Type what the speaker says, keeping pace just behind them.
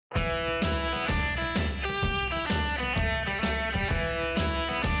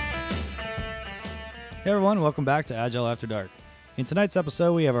Hey everyone, welcome back to Agile After Dark. In tonight's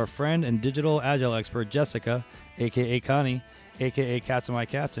episode, we have our friend and digital Agile expert Jessica, aka Connie, aka Captain My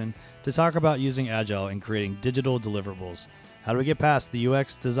Captain, to talk about using Agile in creating digital deliverables. How do we get past the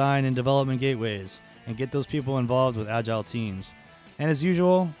UX design and development gateways and get those people involved with Agile teams? And as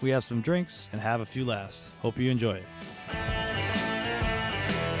usual, we have some drinks and have a few laughs. Hope you enjoy it.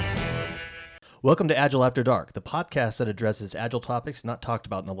 Welcome to Agile After Dark, the podcast that addresses Agile topics not talked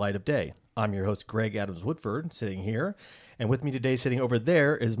about in the light of day. I'm your host, Greg Adams Woodford, sitting here. And with me today, sitting over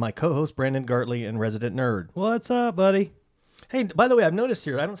there, is my co-host, Brandon Gartley and Resident Nerd. What's up, buddy? Hey, by the way, I've noticed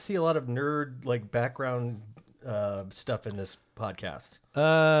here, I don't see a lot of nerd background stuff in this podcast.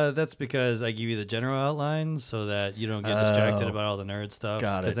 That's because I give you the general outlines so that you don't get distracted about all the nerd stuff.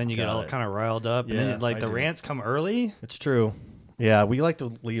 Got it. Because then you get all kind of riled up. Yeah, and then I the do. rants come early. It's true. Yeah, we like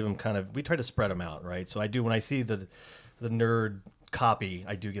to leave them we try to spread them out, right? So I do, when I see the nerd copy,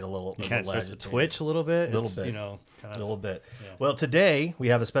 I do get a little Kind of starts to twitch a little bit. A little bit. Kind A little bit. Yeah. Well, today we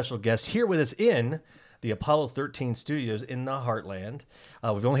have a special guest here with us in the Apollo 13 studios in the Heartland.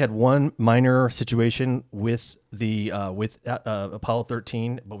 We've only had one minor situation with the Apollo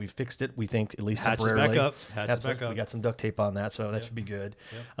 13, but we fixed it, we think, at least Hatches temporarily. Hatches back up. We got some duct tape on that, so that should be good.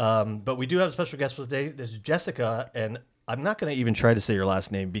 But we do have a special guest for today. This is Jessica, and I'm not going to even try to say your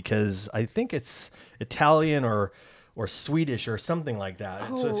last name because I think it's Italian or Swedish or something like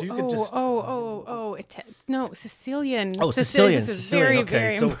that. So if you could just Sicilian. Oh, Sicilian. This is Sicilian. very, Okay,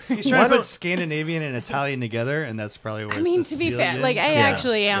 very so He's trying to put Scandinavian and Italian together, and that's probably where I mean, to be fair, Sicilian. I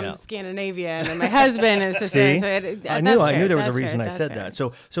actually am Scandinavian, and my husband is Sicilian. See? So I knew there was a reason I said that.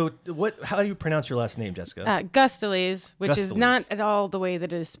 So what? How do you pronounce your last name, Jessica? Gustales, which is Gustales. not at all the way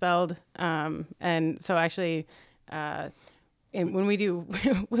that it is spelled. And so actually, and when we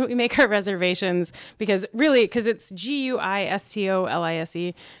make our reservations, because it's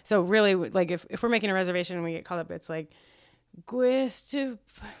Guistolise. So really, like if we're making a reservation and we get called up, it's like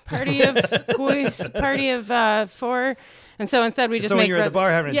party of four. And so instead we just So make when you're at the bar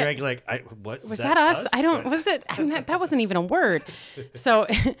having a yeah. drink, you're like, what Was that us? That wasn't even a word. So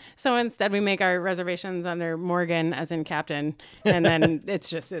instead we make our reservations under Morgan as in captain, and then it's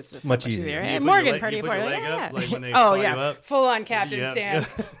just Much so much easier. easier. You Hey, put Morgan, your leg- party you of put four. your leg up, like when they Oh call you yeah, up? full on captain Yeah.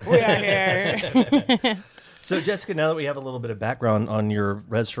 stance. We are here. So, Jessica, now that we have a little bit of background on your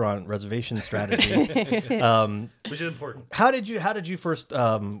restaurant reservation strategy, Which is important. how did you first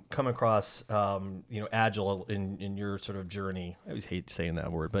come across Agile in your sort of journey? I always hate saying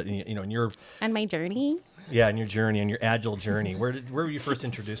that word, but in your On my journey. in your Agile journey, where were you first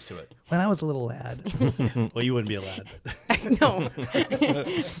introduced to it? When I was a little lad. Well, you wouldn't be a lad. But. No.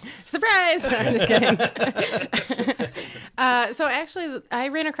 Surprise! No, I'm just kidding. So actually, I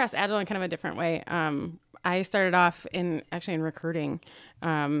ran across Agile in kind of a different way. I started off in recruiting,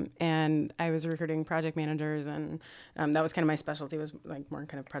 and I was recruiting project managers, and that was kind of my specialty, was like more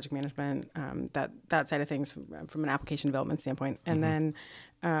kind of project management, that side of things from an application development standpoint. And then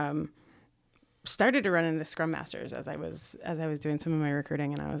started to run into Scrum Masters as I was doing some of my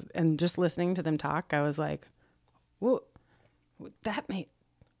recruiting, and just listening to them talk, I was like, whoa, that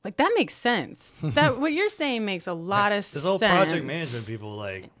makes sense. That what you're saying makes a lot of sense. This whole project management people,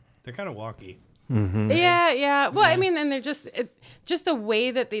 they're kind of wonky. Mm-hmm. Yeah. Well, I mean, and they're just the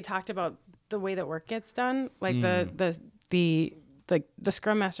way that they talked about the way that work gets done, like the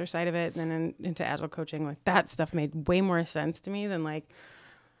Scrum Master side of it, and then into Agile coaching, like that stuff made way more sense to me than like,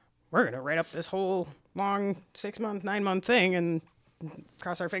 we're going to write up this whole long 6-month, 9-month thing and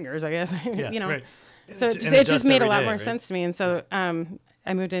cross our fingers, I guess. Yeah, right. So And it just adjust made a every lot day, more right? sense to me. And so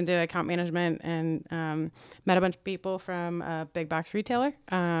I moved into account management and met a bunch of people from a big box retailer.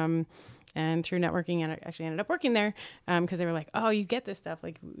 And through networking, and I actually ended up working there because they were like, "Oh, you get this stuff?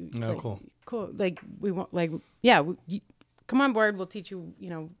 Cool. Like we want, come on board. We'll teach you,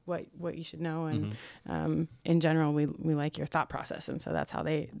 what you should know, and in general, we like your thought process." And so that's how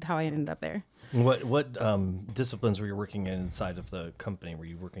I ended up there. What disciplines were you working in inside of the company? Were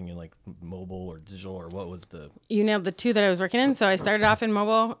you working in like mobile or digital, or what was the? You nailed the two that I was working in. So I started off in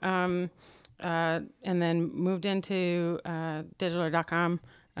mobile, and then moved into digital.com.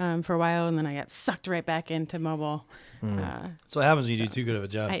 For a while, and then I got sucked right back into mobile. So what happens when you do too good of a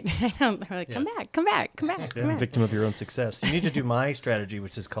job? I know. They're like, come back. Yeah, victim of your own success. You need to do my strategy,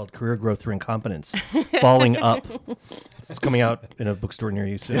 which is called career growth through incompetence, falling up. It's coming out in a bookstore near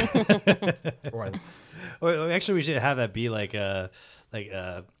you soon. Or actually, we should have that be like a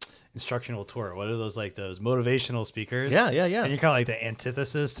instructional tour. What are those those motivational speakers? Yeah. And you're kind of like the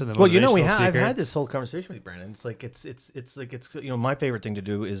antithesis to the motivational Well, speaker. I've had this whole conversation with Brandon. It's like it's my favorite thing to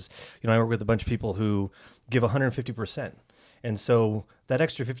do is I work with a bunch of people who give 150%. And so that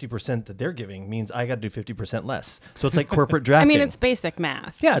extra 50% that they're giving means I got to do 50% less. So it's like corporate I drafting. mean, it's basic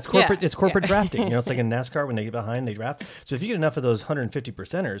math. Yeah, it's corporate. Yeah. It's corporate drafting. You know, it's like in NASCAR when they get behind, they draft. So if you get enough of those 150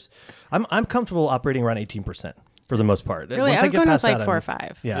 percenters, I'm comfortable operating around 18% for the most part. Really, Once I was get going with past like that, 4 or I'm-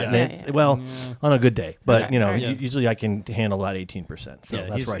 5. Yeah, Yeah. and it's, well, on a good day, but Okay, you know, all right. usually I can handle about 18%. So Yeah,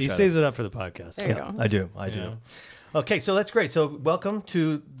 that's where I he try saves it up for the podcast. There you to, go. I do. Yeah. Okay, so that's great. So welcome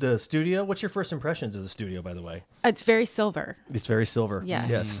to the studio. What's your first impressions of the studio, by the way? It's very silver. It's very silver.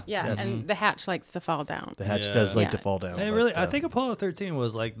 Yes. Yes. Yeah, Yes. and the hatch likes to fall down. The hatch Yeah. does like Yeah. to fall down. And but, really, I think Apollo 13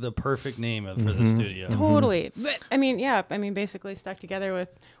 was like the perfect name for Mm-hmm. the studio. Totally. But I mean, yeah, basically stuck together with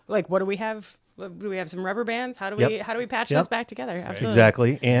like, what do we have? Do we have some rubber bands? How do we Yep. patch Yep. those back together? Absolutely.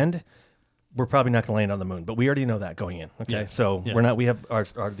 Exactly. And we're probably not going to land on the moon, but we already know that going in. Okay. Yeah. So Yeah. we're not, we have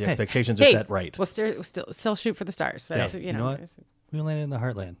the expectations are Hey, set right. we'll still shoot for the stars. That's, You know what? We landed in the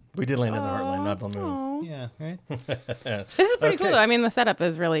heartland. We did land on the Heartland, not on the moon. Aw. Yeah, right? This is pretty cool Okay. though. I mean, the setup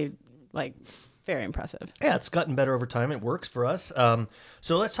is really like very impressive. Yeah, it's gotten better over time. It works for us.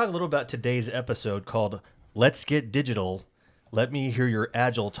 So let's talk a little about today's episode called Let's Get Digital. Let me hear your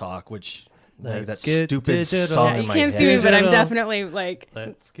Agile talk, which that Let's get stupid digital. song Yeah, in you my can't head. see me, but I'm Digital. definitely like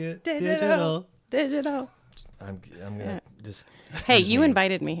Let's get digital. digital. I'm gonna just. Hey, excuse you me.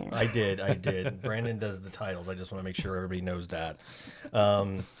 invited me here. I did. Brandon does the titles. I just want to make sure everybody knows that.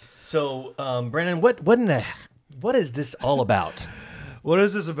 Brandon, what is this all about? What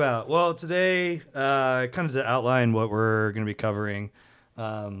is this about? Well, today, kind of to outline what we're going to be covering.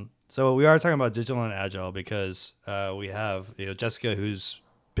 So we are talking about digital and agile because we have Jessica, who's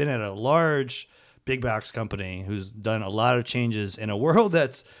been at a large big box company, who's done a lot of changes in a world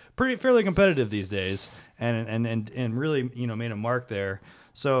that's fairly competitive these days, and really made a mark there.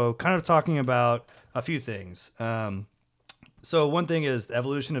 So kind of talking about a few things. So one thing is the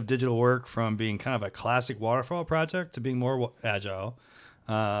evolution of digital work from being kind of a classic waterfall project to being more agile.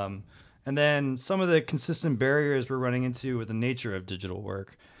 And then some of the consistent barriers we're running into with the nature of digital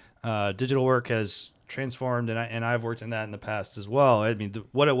work. Digital work has transformed, and I've worked in that in the past as well. I mean,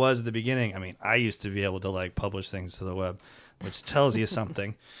 what it was at the beginning, I mean, I used to be able to like publish things to the web, which tells you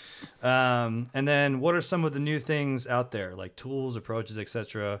something. And then what are some of the new things out there, like tools, approaches,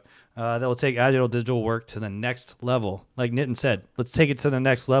 etc., that will take agile digital work to the next level? Like Nitin said, let's take it to the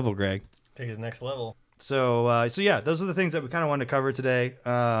next level, Greg. Take it to the next level. So yeah, those are the things that we kind of wanted to cover today.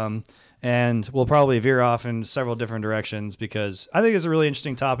 And we'll probably veer off in several different directions because I think it's a really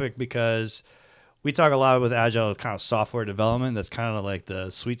interesting topic because we talk a lot with agile kind of software development. That's kind of like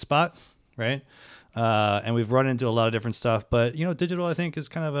the sweet spot, right? And we've run into a lot of different stuff, but digital I think is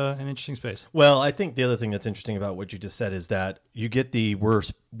kind of an interesting space. Well, I think the other thing that's interesting about what you just said is that you get the we're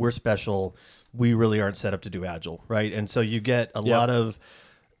special, we really aren't set up to do agile, right? And so you get a lot of,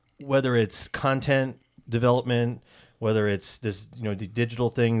 whether it's content development, whether it's this the digital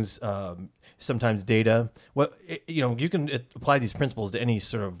things, sometimes data. You can apply these principles to any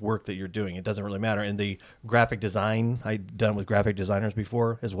sort of work that you're doing. It doesn't really matter. And the graphic design, I've done with graphic designers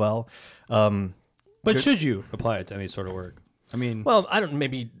before as well. But should you apply it to any sort of work? I mean, Well,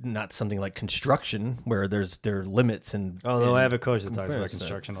 maybe not something like construction where there are limits and. although and I have a coach that talks about comparison.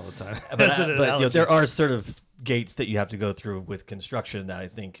 construction all the time. But, That's an analogy. there are sort of gates that you have to go through with construction that I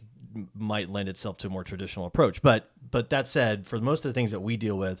think might lend itself to a more traditional approach. But that said, for most of the things that we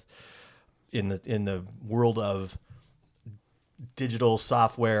deal with in the world of digital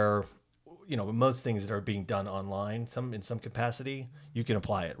software, most things that are being done online, in some capacity, you can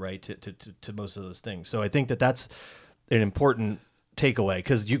apply it right to most of those things. So I think that's an important takeaway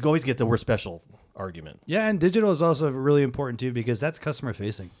because you always get the we're special argument. Yeah, and digital is also really important too because that's customer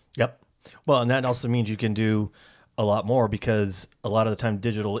facing. Yep. Well, and that also means you can do a lot more because a lot of the time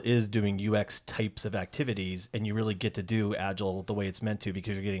digital is doing UX types of activities and you really get to do agile the way it's meant to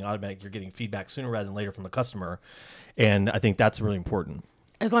because you're getting feedback sooner rather than later from the customer. And I think that's really important.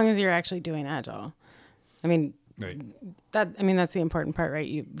 As long as you're actually doing agile. I mean, Right. that's the important part,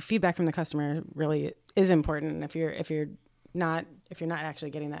 right? Feedback from the customer really is important. And if you're not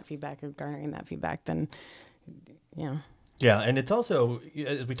actually getting that feedback or garnering that feedback, then Yeah, and it's also,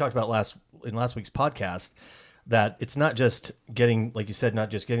 as we talked about in last week's podcast, that it's not just getting, like you said,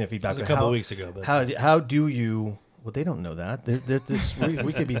 not just getting the feedback. It was a couple weeks ago. But How do you? Well, they don't know that.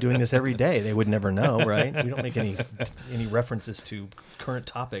 We could be doing this every day. They would never know, right? We don't make any references to current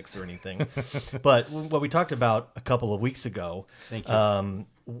topics or anything. But what we talked about a couple of weeks ago, Thank you.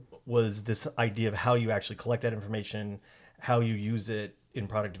 was this idea of how you actually collect that information, how you use it in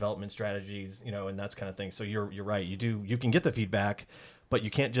product development strategies, and that's kind of thing. So you're right. You can get the feedback, but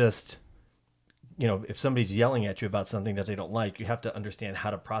you can't just if somebody's yelling at you about something that they don't like, you have to understand how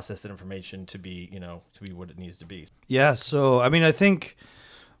to process that information to be what it needs to be. Yeah. So, I mean, I think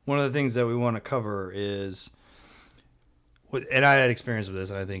one of the things that we want to cover is, and I had experience with this,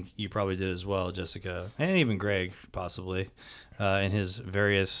 and I think you probably did as well, Jessica, and even Greg, possibly, in his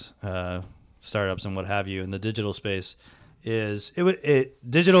various startups and what have you in the digital space, is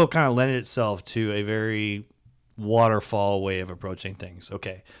digital kind of lended itself to a very waterfall way of approaching things.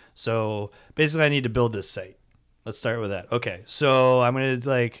 Okay, so basically I need to build this site. Let's start with that. Okay, so I'm going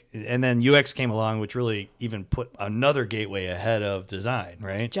to and then UX came along, which really even put another gateway ahead of design,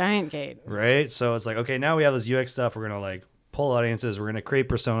 right? Giant gate. Right? So it's like, okay, now we have this UX stuff. We're going to pull audiences. We're going to create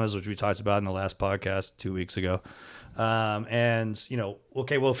personas, which we talked about in the last podcast 2 weeks ago. And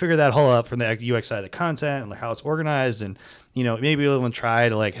okay, we'll figure that whole up from the UX side of the content and how it's organized. And, maybe we'll even try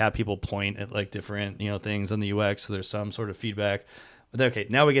to have people point at different, things on the UX. So there's some sort of feedback. But okay,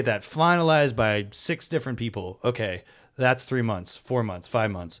 now we get that finalized by 6 different people. Okay, that's 3 months, 4 months,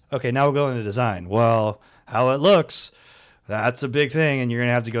 5 months. Okay, now we'll go into design. Well, how it looks, that's a big thing. And you're going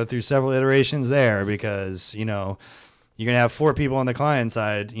to have to go through several iterations there because, you're going to have 4 people on the client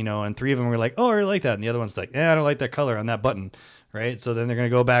side, and 3 of them are like, oh, I really like that. And the other one's like, I don't like that color on that button, right? So then they're going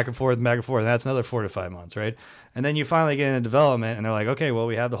to go back and forth. And that's another 4 to 5 months, right? And then you finally get into development and they're like, okay, well,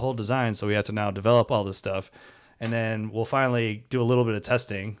 we have the whole design. So we have to now develop all this stuff. And then we'll finally do a little bit of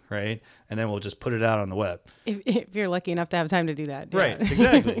testing, right? And then we'll just put it out on the web. If you're lucky enough to have time to do that. Right,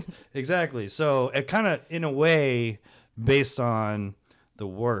 exactly. Exactly. So it kind of, in a way, based on the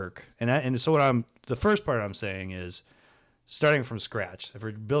work. And so the first part I'm saying is, starting from scratch. If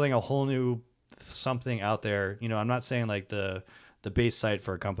we're building a whole new something out there, I'm not saying the base site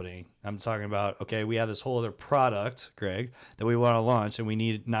for a company. I'm talking about, okay, we have this whole other product, Greg, that we want to launch, and we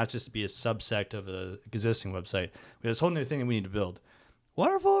need not just to be a subsect of the existing website. We have this whole new thing that we need to build.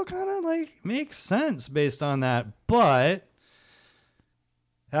 Waterfall kind of makes sense based on that, but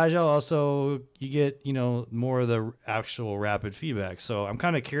Agile also, you get, more of the actual rapid feedback. So I'm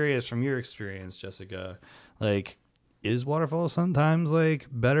kind of curious from your experience, Jessica, is waterfall sometimes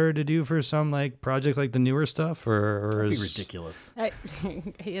better to do for some project like the newer stuff, or That'd be ridiculous?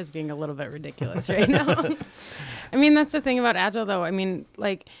 He is being a little bit ridiculous right now. I mean, that's the thing about Agile, though. I mean,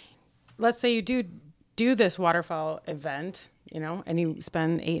 let's say you do this waterfall event, and you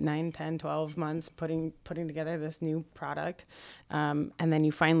spend 8, 9, 10, 12 months putting together this new product, and then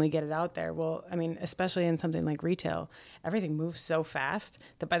you finally get it out there. Well, I mean, especially in something like retail, everything moves so fast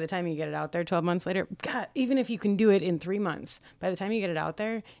that by the time you get it out there 12 months later, God, even if you can do it in 3 months, by the time you get it out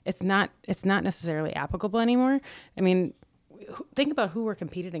there, it's not necessarily applicable anymore. I mean, think about who we're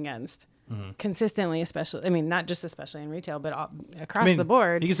competing against. Mm-hmm. Consistently, especially, not just especially in retail, but across the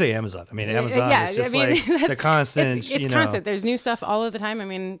board. You can say Amazon. Amazon is just the constant. It's constant. There's new stuff all of the time.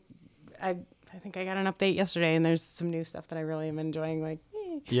 I think I got an update yesterday, and there's some new stuff that I really am enjoying.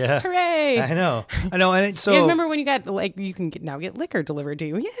 Yeah, hooray! I know. And so you guys remember when you got you can now get liquor delivered to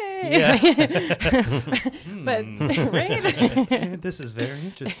you? Yay! Yeah. But right? This is very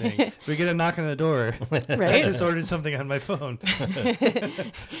interesting. We get a knock on the door. Right? I just ordered something on my phone.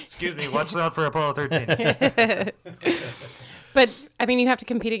 Excuse me. Watch out for Apollo 13. But you have to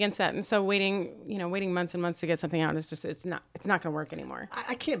compete against that, and so waiting months and months to get something out is just it's not going to work anymore.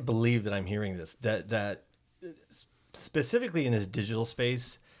 I can't believe that I'm hearing this. That specifically in this digital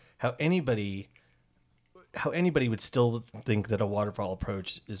space, how anybody would still think that a waterfall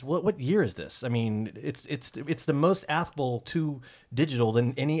approach is what year is this? It's the most applicable to digital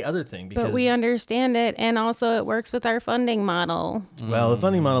than any other thing. Because, but we understand it, and also it works with our funding model. Well, the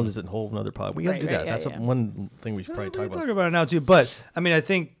funding model is a whole other product. We got to do that. Yeah, That's one thing we should probably talk about. Talk about it now too. But I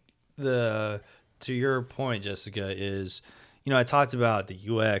think to your point, Jessica, is I talked about the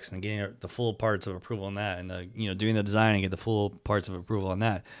UX and getting the full parts of approval on that, and doing the design and get the full parts of approval on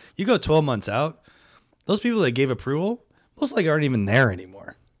that. You go 12 months out, those people that gave approval most likely aren't even there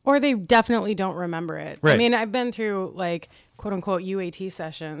anymore. Or they definitely don't remember it. Right. I've been through quote unquote UAT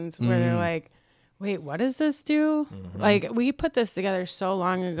sessions where they're like, wait, what does this do? Mm-hmm. We put this together so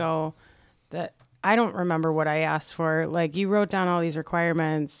long ago that I don't remember what I asked for. You wrote down all these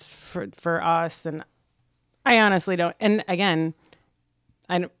requirements for us, and I honestly don't. And again,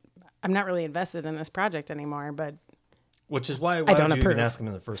 I'm not really invested in this project anymore, but which is why I don't would you approve. even ask them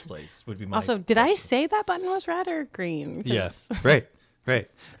in the first place? Would be my also, did I say that button was red or green? Yeah, right. And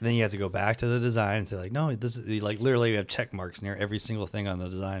then you have to go back to the design and say no, this is literally we have check marks near every single thing on the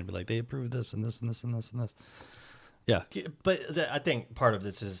design. Be they approved this and this and this and this and this. Yeah. But I think part of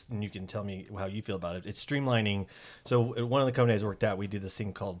this is, and you can tell me how you feel about it, it's streamlining. So at one of the companies I worked at, we did this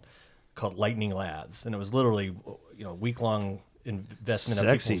thing called Lightning Labs, and it was literally week-long investment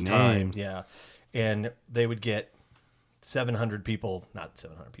Sexy of people's name. time. Yeah. and they would get 700 people, not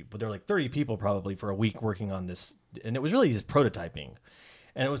 700 people, but they're like 30 people probably for a week working on this. And it was really just prototyping.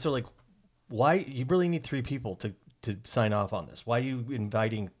 And it was sort of like, why you really need 3 people to sign off on this? Why are you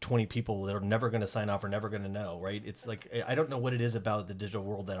inviting 20 people that are never going to sign off or never going to know, right? It's like, I don't know what it is about the digital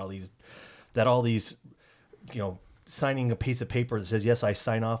world that all these, signing a piece of paper that says, yes, I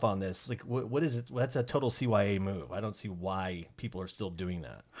sign off on this. Like, what is it? That's a total CYA move. I don't see why people are still doing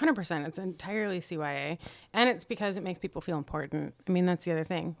that. 100%. It's entirely CYA. And it's because it makes people feel important. I mean, that's the other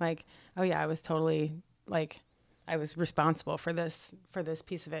thing. Like, oh yeah, I was totally like, I was responsible for this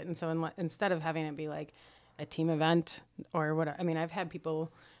piece of it. And so instead of having it be like a team event or what, I mean, I've had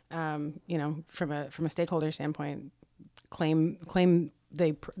people, from a stakeholder standpoint, claim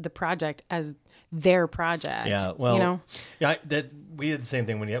the project as their project. Yeah, well, we did the same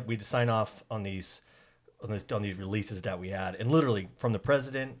thing when we'd sign off on these releases that we had, and literally from the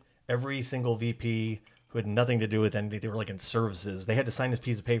president, every single VP who had nothing to do with anything, they were like in services, they had to sign this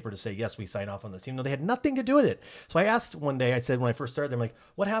piece of paper to say, yes, we sign off on this, even though they had nothing to do with it. So I asked one day, I said when I first started, I'm like,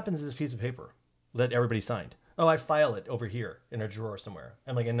 what happens to this piece of paper that everybody signed? Oh, I file it over here in a drawer somewhere.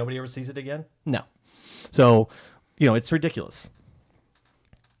 I'm like, and nobody ever sees it again? No. So, it's ridiculous.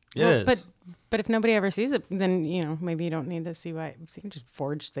 It is. But if nobody ever sees it, then maybe you don't need to see why. So you can just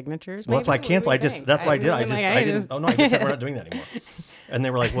forge signatures. Well, if I cancel, that's why I did. I just said we're not doing that anymore. And they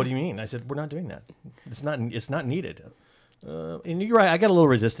were like, "What do you mean?" I said, "We're not doing that. It's not needed." And you're right. I got a little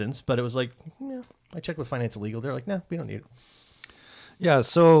resistance, but it was like, yeah. I checked with finance and legal. They're like, "No, we don't need it." Yeah.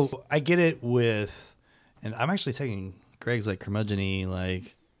 So I get it and I'm actually taking Greg's like curmudgeon-y,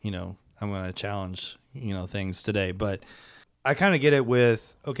 like I'm going to challenge things today, but I kind of get it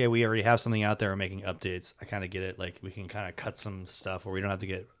with, okay, we already have something out there, we're making updates. I kind of get it. Like we can kind of cut some stuff where we don't have to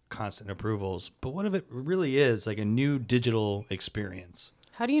get constant approvals. But what if it really is like a new digital experience?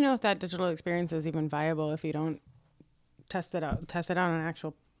 How do you know if that digital experience is even viable if you don't test it out on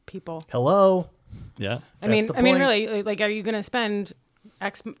actual people? Hello. Yeah. I mean, really, like, are you going to spend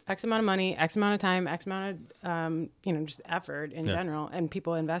X amount of money, X amount of time, X amount of, just effort in general, and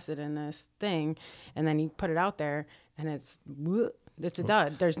people invested in this thing, and then you put it out there, and it's a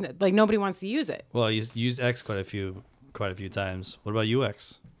dud. There's nobody wants to use it. Well, you used X quite a few times. What about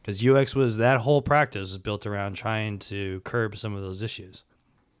UX? Because UX that whole practice was built around trying to curb some of those issues.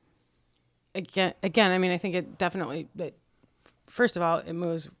 Again, I mean, I think it definitely. First of all, it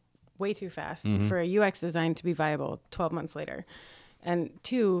moves way too fast for a UX design to be viable 12 months later. And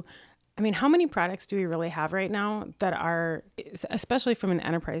 2, I mean, how many products do we really have right now that are, especially from an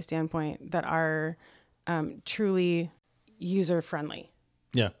enterprise standpoint, that are truly user friendly?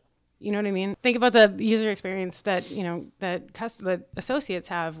 Yeah. You know what I mean? Think about the user experience that that associates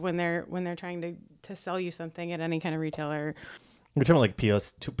have when they're trying to sell you something at any kind of retailer. You're talking about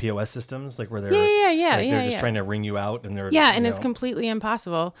like POS systems, like where they're they're just trying to ring you out, and they're and it's completely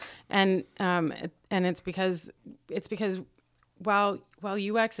impossible, and it's because while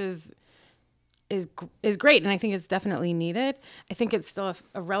UX is great, and I think it's definitely needed, I think it's still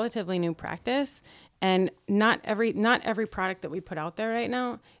a relatively new practice, and not every product that we put out there right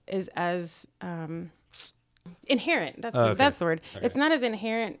now is as inherent. That's the word. Okay. It's not as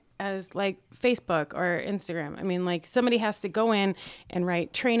inherent as like Facebook or Instagram. I mean, like somebody has to go in and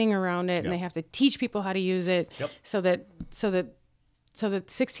write training around it, and they have to teach people how to use it, so that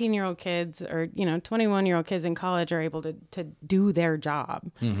 16-year-old kids or 21-year-old kids in college are able to do their job.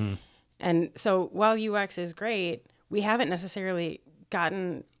 Mm-hmm. And so while UX is great, we haven't necessarily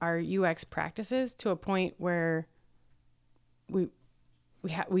gotten our UX practices to a point where we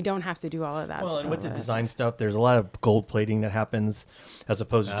don't have to do all of that. Well, and with the design stuff, there's a lot of gold plating that happens as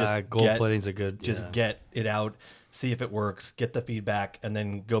opposed to just gold plating's a good. Get it out, see if it works, get the feedback, and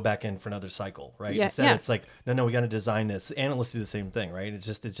then go back in for another cycle, right? Yeah, Instead, it's like, no, we got to design this. Analysts do the same thing, right? It's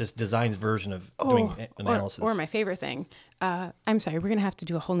just design's version of doing analysis. Or my favorite thing, I'm sorry, we're gonna have to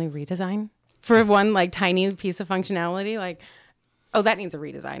do a whole new redesign for one like tiny piece of functionality, like. Oh, that needs a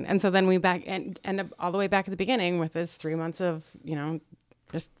redesign. And so then we end up all the way back at the beginning with this 3 months of,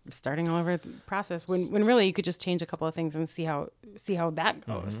 just starting all over the process when really you could just change a couple of things and see how that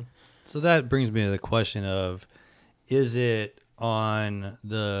goes. Mm-hmm. So that brings me to the question of, is it on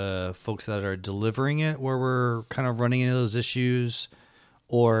the folks that are delivering it where we're kind of running into those issues,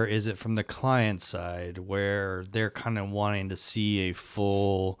 or is it from the client side where they're kind of wanting to see a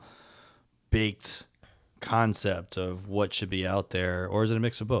full baked concept of what should be out there, or is it a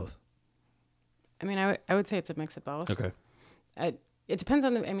mix of both? I mean, I would say it's a mix of both. Okay. It depends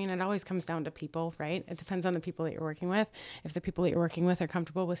on it always comes down to people, right? It depends on the people that you're working with. If the people that you're working with are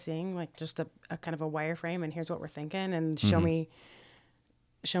comfortable with seeing like just a kind of a wireframe and here's what we're thinking and show me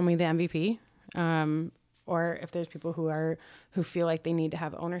the MVP, Or if there's people who feel like they need to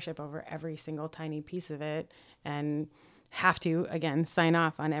have ownership over every single tiny piece of it and have to, again, sign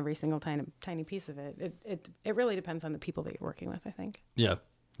off on every single tiny piece of it. It really depends on the people that you're working with, I think. Yeah.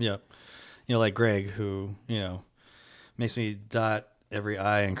 Yeah. Like Greg, who, makes me dot every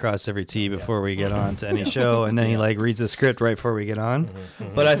I and cross every T before we get on to any show. And then he reads the script right before we get on.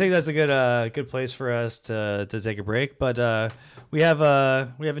 Mm-hmm. But I think that's a good place for us to take a break. But we have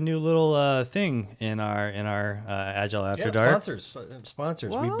a new little thing in our Agile After Dark.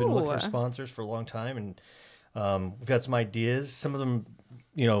 Sponsors. We've been looking for sponsors for a long time, and we've got some ideas. Some of them,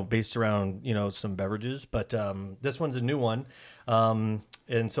 based around some beverages, but this one's a new one.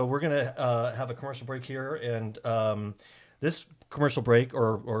 And so we're gonna have a commercial break here, and this commercial break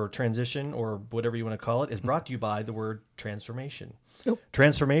or transition or whatever you want to call it is brought to you by the word transformation. Yep.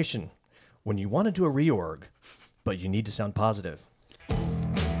 Transformation. When you want to do a reorg, but you need to sound positive.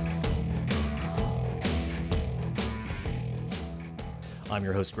 I'm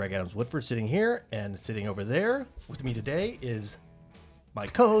your host, Greg Adams Woodford, sitting here, and sitting over there with me today is my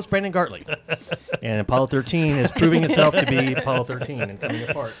co-host, Brandon Gartley. And Apollo 13 is proving itself to be Apollo 13 and coming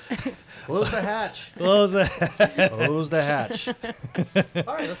apart. Close the hatch. Close the hatch. Close the hatch.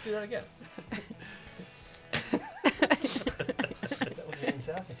 All right, let's do that again. That was getting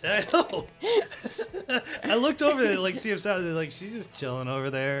sassy. I know. I looked over there to see if she's just chilling over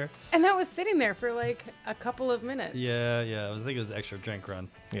there. And that was sitting there for a couple of minutes. Yeah. I think it was the extra drink run.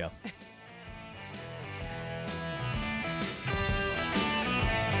 Yeah.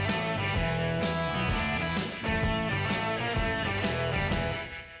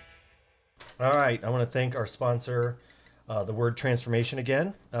 All right, I want to thank our sponsor, the word transformation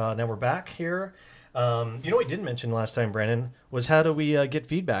again. Now we're back here. What we didn't mention last time, Brandon, was how do we get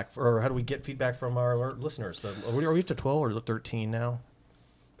feedback, or how do we get feedback from our listeners? Are we up to 12 or 13 now?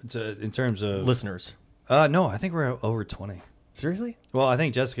 In terms of listeners? No, I think we're over 20. Seriously? Well, I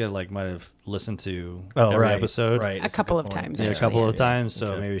think Jessica might have listened to every episode. Right. A couple of times. Yeah, a couple of times.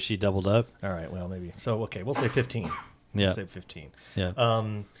 So maybe she doubled up. All right. Well, maybe. So okay, we'll say 15. Yeah. We'll say 15. Yeah.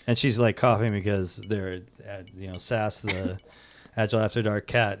 And she's coughing because they're, Sass, the Agile After Dark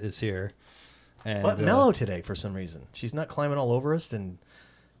cat, is here. And but mellow today for some reason. She's not climbing all over us and.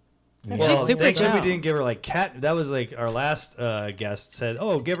 She's super thankfully chill. we didn't give her cat. That was our last guest said,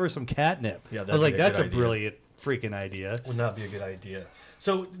 "Oh, give her some catnip." Yeah, I was like, "That's a brilliant freaking idea." Would not be a good idea.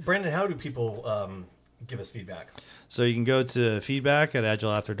 So, Brandon, how do people give us feedback? So you can go to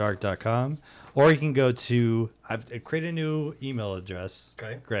feedback@agileafterdark.com, or you can go to I've created a new email address.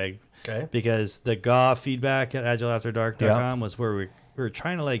 Okay. Greg. Okay. Because the GAW feedback@agileafterdark.com was where we were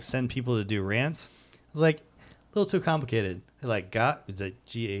trying to send people to do rants. It was a little too complicated. Is it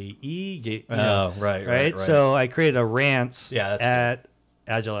GAE? Right. So I created a rants at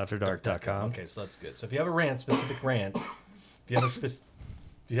agileafterdark.com. Okay, so that's good. So if you have a rant, specific rant, are you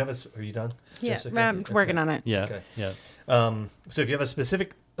done? Yeah, Jessica? I'm working on it. Yeah. Okay. Yeah. So if you have a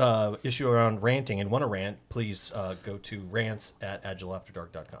specific issue around ranting and want to rant, please go to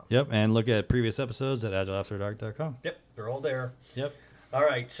rants@agileafterdark.com. Yep. And look at previous episodes at agileafterdark.com. Yep, they're all there. Yep. All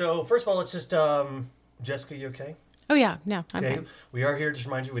right. So first of all, let's just Jessica, you okay? Oh yeah, no, I'm Okay. fine. We are here. Just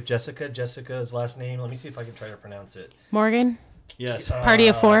remind you with Jessica. Jessica's last name. Let me see if I can try to pronounce it. Morgan. Yes. Party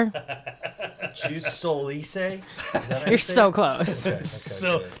of four. Juisolise. You're so close. Okay,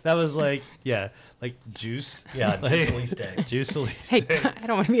 So good. that was juice. Yeah, Juisolise. Juice. Hey, I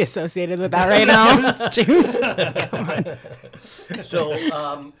don't want to be associated with that right now. Juice.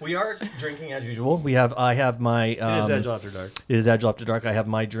 So we are drinking as usual. I have my. It is Agile After Dark. It is Agile After Dark. I have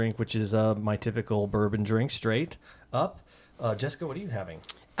my drink, which is my typical bourbon drink, straight up. Jessica, what are you having?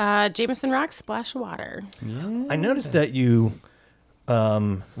 Jameson Rock Splash Water. Yeah. I noticed that you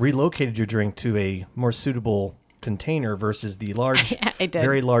relocated your drink to a more suitable container versus the large, I did.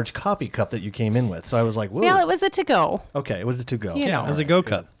 very large coffee cup that you came in with. So I was like, whoa. Well, it was a to-go. Okay, it was a to-go. You Yeah, know. it was a go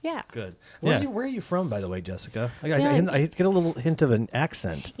cup. Yeah. Good. Yeah. Where are you from, by the way, Jessica? I get a little hint of an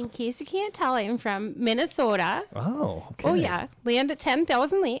accent. In case you can't tell, I'm from Minnesota. Oh, okay. Oh yeah, land of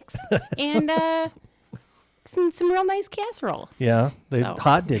 10,000 lakes, and some real nice casserole. Yeah, the So-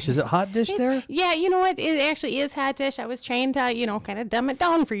 hot dish. Is it hot dish there? Yeah, you know what? It actually is hot dish. I was trying to, kind of dumb it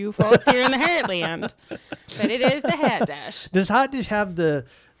down for you folks here in the Heartland, but it is the hot dish. Does hot dish have the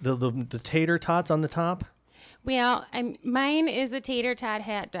tater tots on the top? Well, mine is a tater tot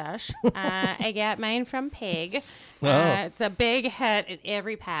hot dish. I got mine from Pig. It's a big hit at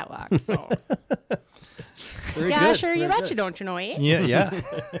every potluck. So, Very yeah, good, sure, very you betcha, good. don't you know it? Yeah.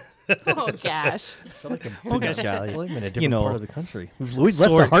 Oh gosh, I feel like Oh gosh, golly. I feel like I'm in a different You know, part of the country. We left the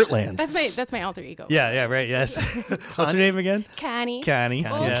sword- heartland. that's my alter ego. Yeah, right. Yes. What's her name again? Connie. Connie.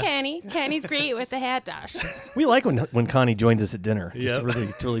 Oh, Yeah. Connie. Connie's great with the hat dash. We like when Connie joins us at dinner. It's Yep.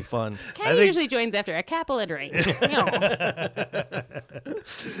 it's really fun. Connie think- usually joins after a couple of drinks. You know.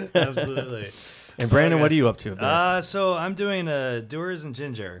 Absolutely. And Brandon, Okay. what are you up to? There? So I'm doing Doers and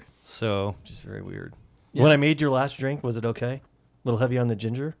Ginger. So Which is very weird. Yeah. When I made your last drink, was it okay? A little heavy on the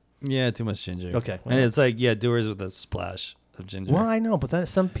ginger? yeah, too much ginger. Okay. And it's like Doers with a splash of ginger. Well, I know, but that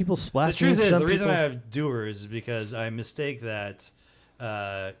some people The splash. truth me, is, some the reason people- I have Doers is because I mistake that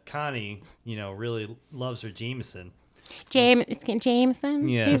Connie, really loves her Jameson. Jameson.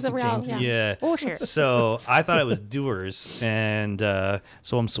 Yeah, He's a real, Jameson. Yeah. Oh, sure. So I thought it was Doers, and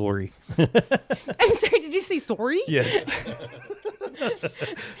so I'm sorry. I'm sorry. Did you say sorry? Yes.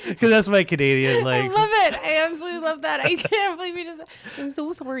 Because that's my Canadian, I like. love it. I absolutely love that. I can't believe you just. I'm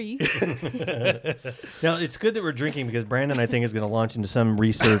so sorry. Now it's good that we're drinking because Brandon, I think, is going to launch into some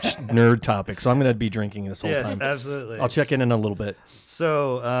research nerd topic. So I'm going to be drinking this whole Yes, time. absolutely. I'll check in a little bit.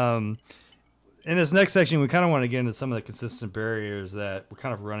 So, in this next section, we kind of want to get into some of the consistent barriers that we're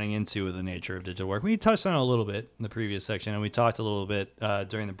kind of running into with the nature of digital work. We touched on it a little bit in the previous section, and we talked a little bit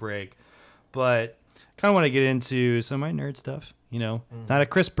during the break, but kind of want to get into some of my nerd stuff. Not a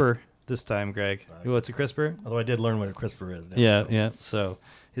CRISPR this time, Greg. What's a CRISPR? Although I did learn what a CRISPR is. Now, Yeah, so. yeah. So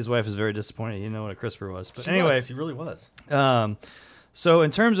his wife is very disappointed. He didn't know what a CRISPR was. But She anyway, was. He really was. So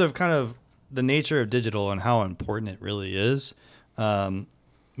in terms of kind of the nature of digital and how important it really is,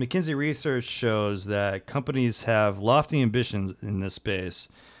 McKinsey research shows that companies have lofty ambitions in this space.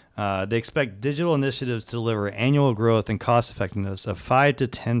 They expect digital initiatives to deliver annual growth and cost effectiveness of 5 to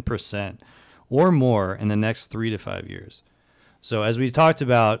 10% or more in the next 3 to 5 years. So as we talked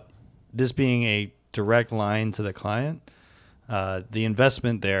about, this being a direct line to the client, the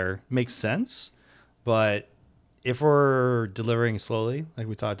investment there makes sense. But if we're delivering slowly, like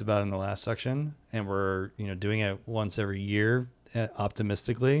we talked about in the last section, and we're doing it once every year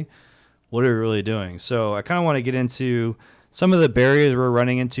optimistically, what are we really doing? So I kind of want to get into some of the barriers we're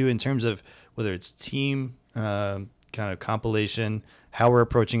running into in terms of whether it's team kind of compilation, how we're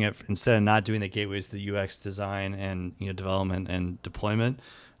approaching it instead of not doing the gateways to the UX design and development and deployment.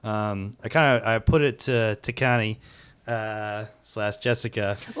 I put it to Connie /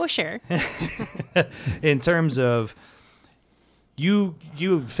 Jessica Oh, sure. in terms of you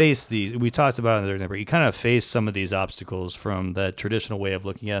face these. We talked about it but you kind of face some of these obstacles from the traditional way of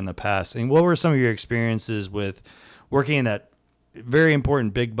looking at it in the past. And what were some of your experiences with working in that very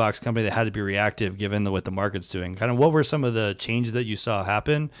important big box company that had to be reactive given what the market's doing? Kind of what were some of the changes that you saw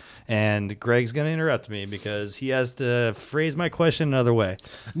happen? And Greg's going to interrupt me because he has to phrase my question another way.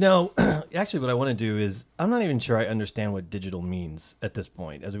 No, actually, what I want to do is I'm not even sure I understand what digital means at this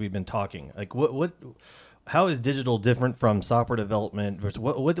point as we've been talking. Like, how is digital different from software development? Versus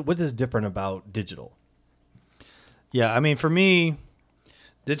what is different about digital? Yeah, I mean, for me,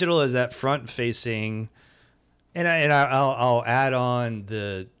 digital is that front-facing, and I'll add on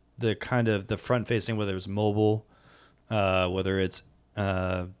the kind of the front-facing, whether it's mobile, whether it's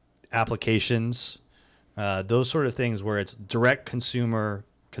applications, those sort of things where it's direct consumer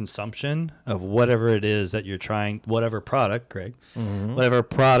consumption of whatever it is that you're trying, whatever product, Greg, whatever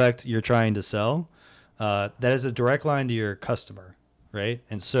product you're trying to sell, that is a direct line to your customer, right?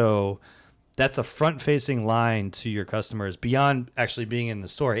 And so that's a front-facing line to your customers beyond actually being in the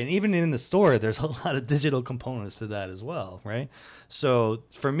store. And even in the store, there's a lot of digital components to that as well, right? So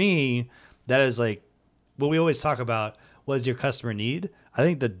for me, that is like what we always talk about. What does your customer need? I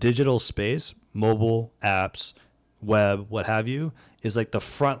think the digital space, mobile apps, web, what have you, is like the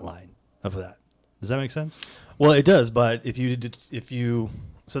front line of that. Does that make sense? Well, it does, but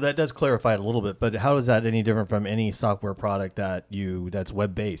so that does clarify it a little bit. But how is that any different from any software product that's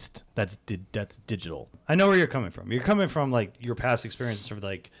web based? That's digital. I know where you're coming from. You're coming from like your past experiences for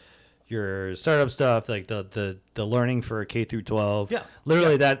like your startup stuff, like the learning for K through 12. Yeah.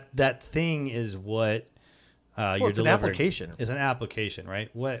 Literally that thing is what you're it's an delivering. application. It's an application, right?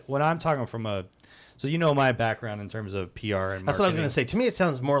 What I'm talking from so my background in terms of PR and marketing. That's what I was going to say. To me, it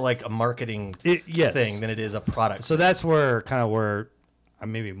sounds more like a marketing Yes. thing than it is a product. So that's where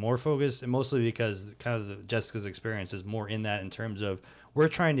I'm maybe more focused, and mostly because kind of Jessica's experience is more in that in terms of we're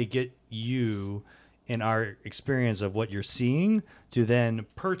trying to get you in our experience of what you're seeing to then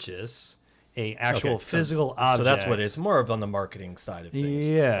purchase a actual physical object. So that's what it's more of on the marketing side of things.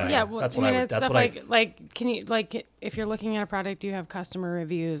 Yeah. Yeah, well, That's I what mean, I would- it's that's stuff what I- like can you if you're looking at a product, do you have customer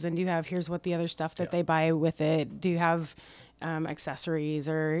reviews and do you have here's what the other stuff that they buy with it? Do you have accessories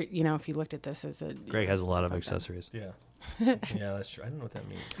or if you looked at this as a Greg has a lot of stuff like that. accessories. Yeah. Yeah, that's true. I don't know what that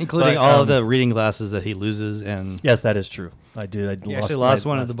means. Including But, all of the reading glasses that he loses, and Yes, that is true. I did. he actually lost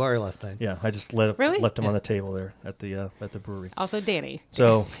one at the bar last night. Yeah, I just left him on the table there at the brewery. Also, Danny.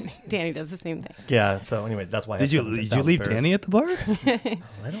 So Danny does the same thing. yeah. So anyway, that's why. I Did had you 7,000 leave pairs. Danny at the bar?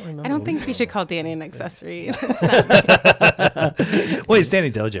 I don't remember. I don't think we should call Danny an accessory. Well, he's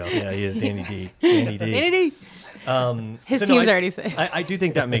Danny Dojo. Yeah, he is Danny D. Danny D. Danny D. His So team's I, already safe. I do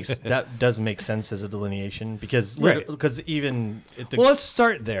think that does make sense as a delineation because Right. even Well, let's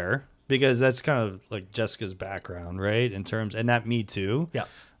start there because that's kind of like Jessica's background, right? In terms, and that me too. yeah.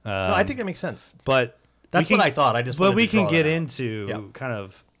 No, I think that makes sense. But That's we what I thought. I just But wanted we to can draw get that out. into Yeah. kind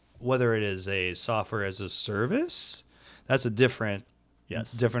of whether it is a software as a service. That's a different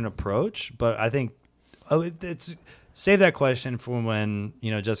approach. But I think it's save that question for when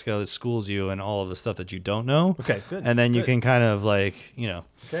Jessica schools you and all of the stuff that you don't know. Okay, good. And then you good. can kind of Okay,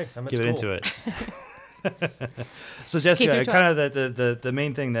 I'm at give it school. into it. So Jessica, K through kind of the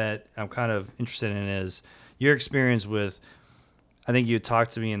main thing that I'm kind of interested in is your experience with. I think you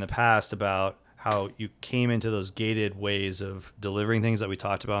talked to me in the past about how you came into those gated ways of delivering things that we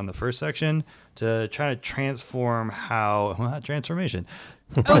talked about in the first section to try to transform transformation.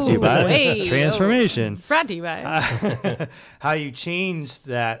 Brought to you by hey, Transformation. Brought to you by. How you changed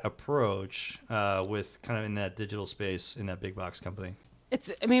that approach with kind of in that digital space in that big box company.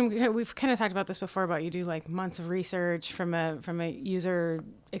 I mean, we've kind of talked about this before. About you do like months of research from a user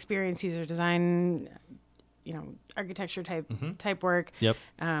experience, user design, architecture type work. Yep.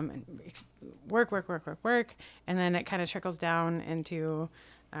 Work, and then it kind of trickles down into,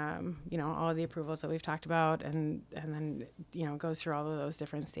 all of the approvals that we've talked about, and then goes through all of those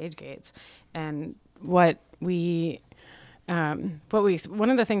different stage gates. And one of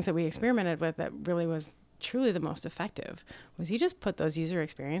the things that we experimented with that really was truly the most effective was you just put those user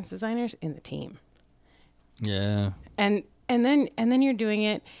experience designers in the team. Yeah. And then you're doing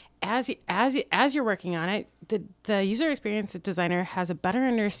it as you're working on it. The user experience designer has a better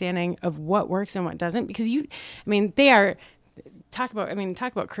understanding of what works and what doesn't, because talk about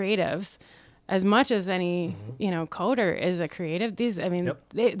creatives as much as any coder is a creative.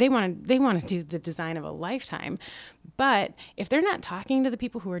 They want to do the design of a lifetime, but if they're not talking to the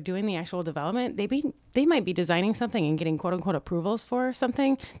people who are doing the actual development, they might be designing something and getting quote unquote approvals for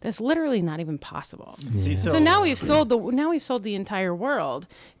something that's literally not even possible. See, So now we've sold the entire world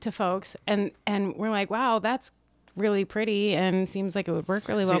to folks, and we're like, wow, that's really pretty and seems like it would work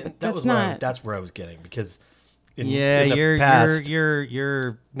really well, See, but that's where I was getting, because in the past,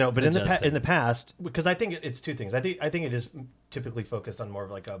 you're no, but adjusting. in the past, because I think it's two things. I think it is typically focused on more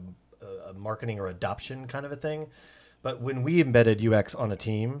of like a marketing or adoption kind of a thing. But when we embedded UX on a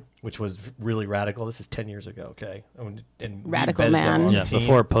team, which was really radical, this is 10 years ago, okay? And we Radical embedded them man. on Yeah, the team.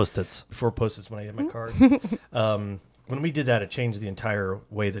 before Post-its. Before Post-its, when I had my cards. When we did that, it changed the entire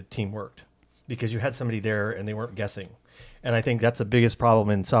way the team worked, because you had somebody there and they weren't guessing. And I think that's the biggest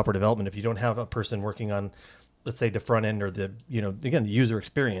problem in software development. If you don't have a person working on, let's say, the front end or the user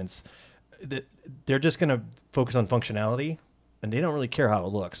experience, they're just going to focus on functionality, and they don't really care how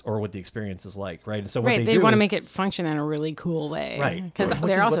it looks or what the experience is like, right? And so what they want to make it function in a really cool way, right, Because which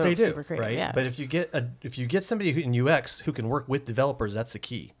they're is also what they do, super creative, right? yeah. But if you get somebody in UX who can work with developers, that's the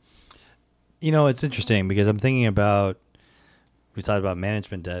key. It's interesting because I'm thinking about, we talked about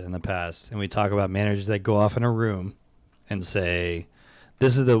management debt in the past, and we talk about managers that go off in a room and say,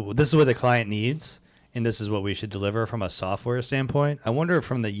 this is what the client needs, and this is what we should deliver from a software standpoint. I wonder if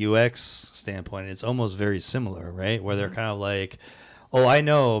from the UX standpoint, it's almost very similar, right? Where they're kind of like, oh, I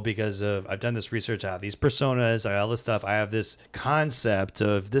know because I've done this research, I have these personas, I have all this stuff, I have this concept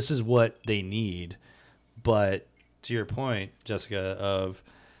of this is what they need. But to your point, Jessica, of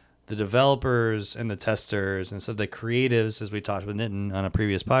the developers and the testers and so the creatives, as we talked with Nitin on a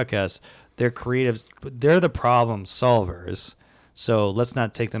previous podcast, they're creatives, they're the problem solvers. So let's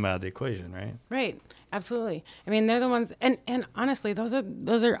not take them out of the equation, right? Right. Absolutely. I mean, they're the ones, and honestly, those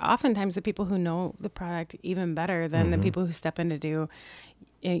are oftentimes the people who know the product even better than the people who step in to do,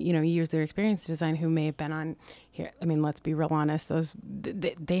 user experience design, who may have been on here. I mean, let's be real honest.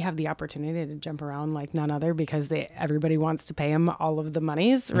 They have the opportunity to jump around like none other, because everybody wants to pay them all of the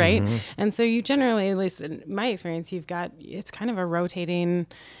monies, right? And so you generally, at least in my experience, it's kind of a revolving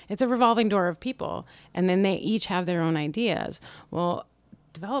door of people, and then they each have their own ideas. Well,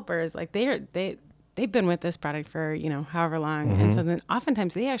 developers, like they've been with this product for, however long. And so then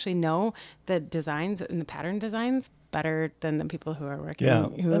oftentimes they actually know the designs and the pattern designs better than the people who are working,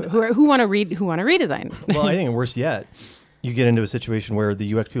 who want to redesign. Well, I think worse yet, you get into a situation where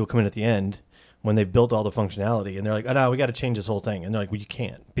the UX people come in at the end when they've built all the functionality and they're like, oh no, we got to change this whole thing. And they're like, well, you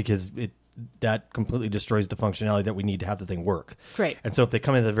can't, because that completely destroys the functionality that we need to have the thing work. Right. And so if they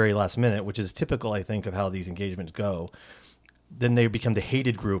come in at the very last minute, which is typical, I think, of how these engagements go, then they become the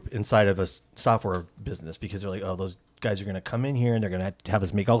hated group inside of a software business because they're like, oh, those guys are going to come in here and they're going to have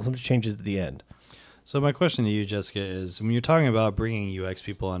us make all some changes at the end. So my question to you, Jessica, is when you're talking about bringing UX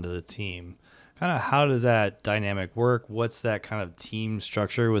people onto the team, kind of how does that dynamic work? What's that kind of team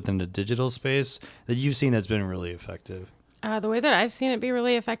structure within the digital space that you've seen that's been really effective? The way that I've seen it be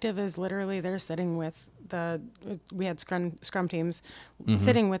really effective is literally they're sitting with we had scrum teams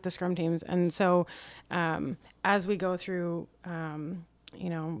sitting with the scrum teams. And so as we go through,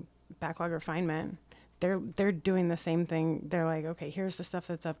 backlog refinement, they're doing the same thing. They're like, okay, here's the stuff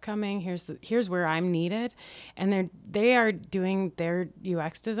that's upcoming. Here's where I'm needed. And they are doing their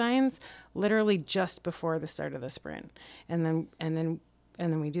UX designs literally just before the start of the sprint. And then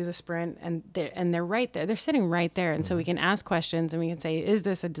we do the sprint and they're right there. They're sitting right there. And so we can ask questions and we can say, is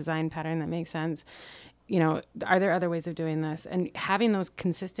this a design pattern that makes sense? Are there other ways of doing this? And having those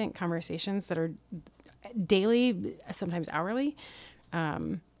consistent conversations that are daily, sometimes hourly,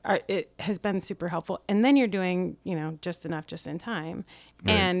 it has been super helpful. And then you're doing, just enough, just in time.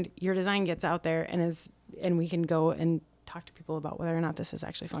 Right. And your design gets out there and we can go and talk to people about whether or not this is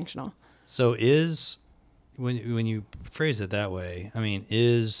actually functional. So when you phrase it that way, I mean,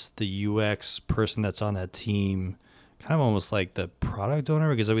 is the UX person that's on that team kind of almost like the product owner?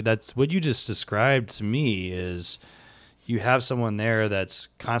 Because I mean, that's what you just described to me is you have someone there that's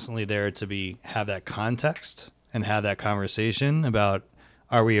constantly there to have that context and have that conversation about,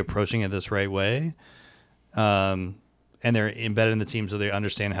 are we approaching it this right way? And they're embedded in the team so they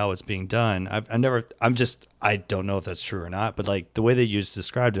understand how it's being done. I don't know if that's true or not, but like the way that you just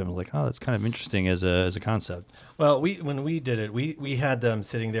described it, I'm like, oh, that's kind of interesting as a concept. Well, when we did it, we had them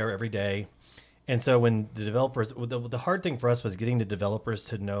sitting there every day. And so when the developers, the hard thing for us was getting the developers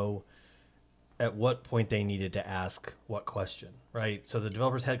to know at what point they needed to ask what question, right? So the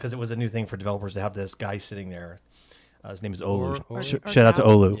developers because it was a new thing for developers to have this guy sitting there. His name is Olu. Shout out to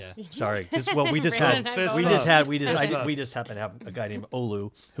Olu. Yeah. Sorry. We just happened to have a guy named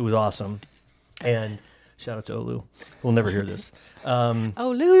Olu who was awesome. And shout out to Olu. We'll never hear this.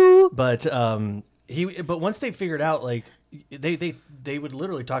 Olu. But once they figured out, like, they would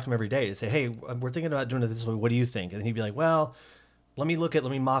literally talk to him every day to say, hey, we're thinking about doing it this way. What do you think? And he'd be like, well, let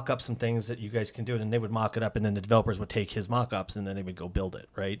me mock up some things that you guys can do. And then they would mock it up, and then the developers would take his mock-ups and then they would go build it.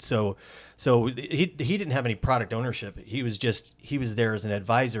 Right. So he didn't have any product ownership. He was there as an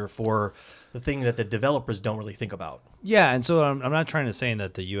advisor for the thing that the developers don't really think about. Yeah. And so I'm not trying to say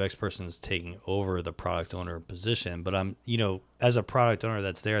that the UX person is taking over the product owner position, but I'm, as a product owner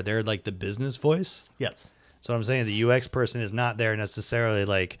that's there, they're like the business voice. Yes. So I'm saying the UX person is not there necessarily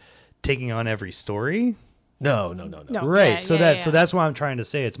like taking on every story. No. Right. So that's why I'm trying to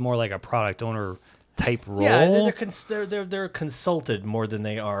say it's more like a product owner type role. Yeah, they're consulted more than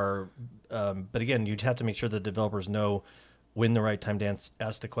they are. But again, you'd have to make sure the developers know when the right time to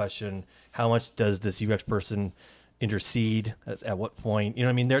ask the question. How much does this UX person intercede? At what point? You know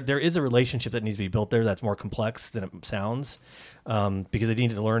what I mean? There is a relationship that needs to be built there that's more complex than it sounds, because they need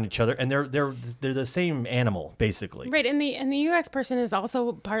to learn each other, and they're the same animal basically. Right, and the UX person is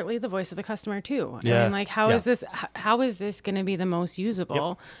also partly the voice of the customer too. Yeah. I mean, like how is this going to be the most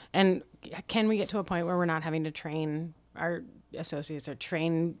usable? Yep. And can we get to a point where we're not having to train our associates or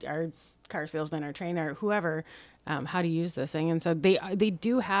train our car salesmen or train our whoever how to use this thing? And so they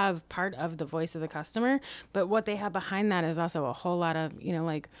do have part of the voice of the customer, but what they have behind that is also a whole lot of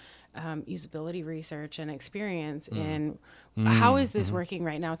usability research and experience in how is this working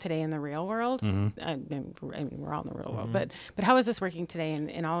right now today in the real world. I mean, we're all in the real world, but how is this working today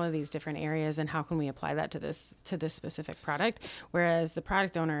in all of these different areas, and how can we apply that to this specific product? Whereas the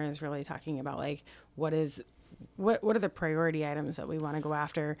product owner is really talking about like what are the priority items that we want to go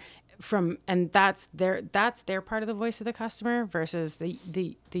after and that's their part of the voice of the customer versus the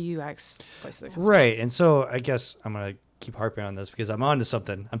UX voice of the customer. Right. And so I guess I'm going to keep harping on this because I'm on to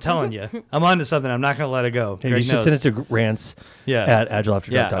something. I'm telling you, I'm on to something. I'm not going to let it go. Hey, you should send it to rants at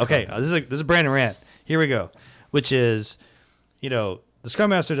agileafterdark.com. Yeah. Okay. This is a Brandon rant. Here we go. Which is, the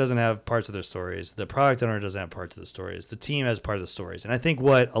Scrum Master doesn't have parts of their stories. The product owner doesn't have parts of the stories. The team has part of the stories. And I think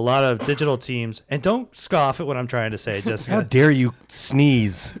what a lot of digital teams, and don't scoff at what I'm trying to say, Jessica. How dare you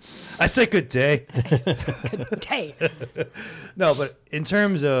sneeze? I said good day. Good day. No, but in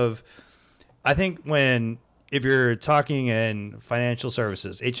terms of, I think if you're talking in financial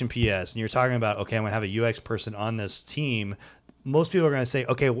services, H&PS, and you're talking about, okay, I'm going to have a UX person on this team, most people are going to say,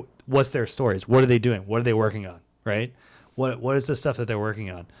 okay, what's their stories? What are they doing? What are they working on? Right? What is the stuff that they're working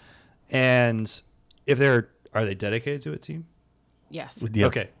on? And if are they dedicated to a team? Yes.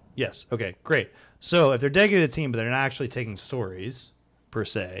 Okay. Yes. Okay, great. So if they're dedicated to team, but they're not actually taking stories per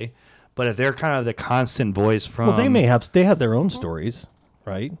se, but if they're kind of the constant voice from... Well, they have their own stories,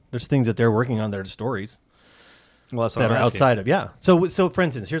 right? There's things that they're working on, their stories. Well, that's what that I'm are asking. outside of So for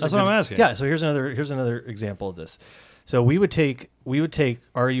instance, That's what I'm asking. Yeah, so here's another example of this. So we would take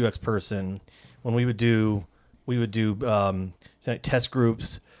our UX person when we would do test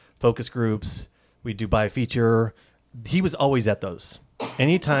groups, focus groups. We do buy a feature. He was always at those.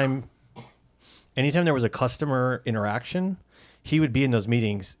 Anytime there was a customer interaction, he would be in those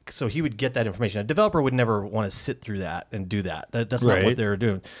meetings. So he would get that information. A developer would never want to sit through that and do that. That's not what they were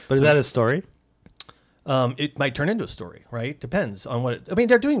doing. But is that a story? It might turn into a story, right? Depends on what. I mean,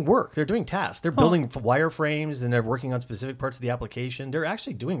 they're doing work. They're doing tasks. They're building wireframes and they're working on specific parts of the application. They're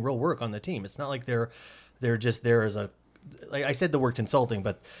actually doing real work on the team. It's not like they're just there as a. Like I said the word consulting,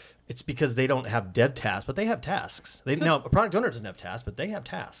 but it's because they don't have dev tasks, but they have tasks. Now a product owner doesn't have tasks, but they have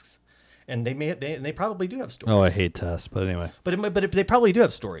tasks, and they probably do have stories. Oh, I hate tests, but anyway. But they probably do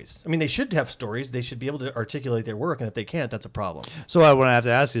have stories. I mean, they should have stories. They should be able to articulate their work, and if they can't, that's a problem. So what I have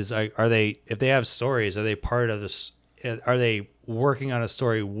to ask is, are they, if they have stories, are they part of this? Are they working on a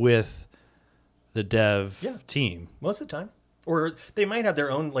story with the dev team? Most of the time. Or they might have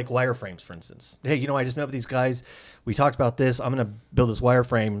their own like wireframes, for instance. Hey, I just met with these guys. We talked about this. I'm going to build this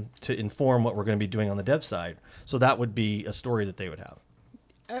wireframe to inform what we're going to be doing on the dev side. So that would be a story that they would have.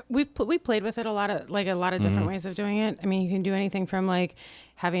 We played with it a lot of different ways of doing it. I mean, you can do anything from like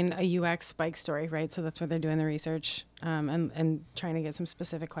having a UX bike story, right? So that's where they're doing the research and trying to get some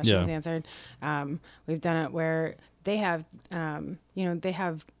specific questions answered. We've done it where they have, they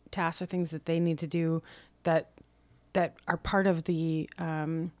have tasks or things that they need to do that are part of the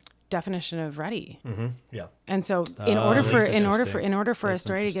definition of ready. Mm-hmm. Yeah. And so in order for a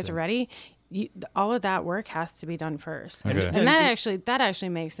story to get to ready, all of that work has to be done first. Okay. And that actually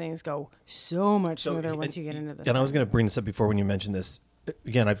makes things go so much smoother once you get into this. And I was going to bring this up before when you mentioned this.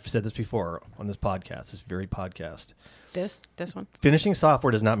 Again, I've said this before on this podcast, this very podcast. This one. Finishing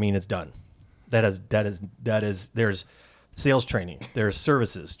software does not mean it's done. There's sales training, there's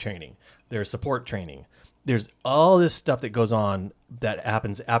services training, there's support training. There's all this stuff that goes on that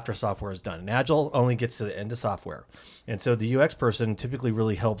happens after software is done. And Agile only gets to the end of software. And so the UX person typically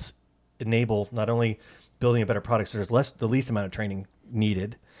really helps enable not only building a better product, so there's the least amount of training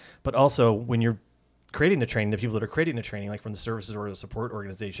needed, but also when you're creating the training, the people that are creating the training, like from the services or the support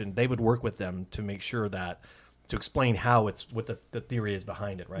organization, they would work with them to make sure to explain how what the theory is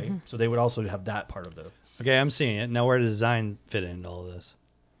behind it, right? Mm-hmm. So they would also have that part of the... Okay, I'm seeing it. Now where does design fit into all of this?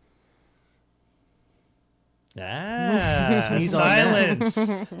 Silence.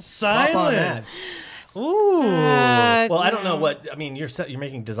 Silence. Ooh. Well, I don't know what I mean. You're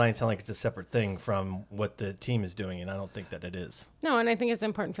making design sound like it's a separate thing from what the team is doing, and I don't think that it is. No, and I think it's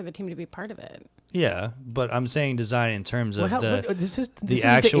important for the team to be part of it. Yeah, but I'm saying design in terms of the the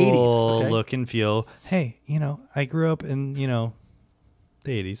actual 80s, okay? look and feel. Hey, I grew up in the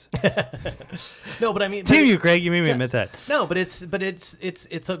 80s. No, but I mean, Team you, Craig. You made me admit that. No, but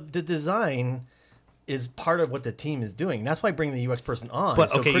the design is part of what the team is doing. That's why bringing the UX person on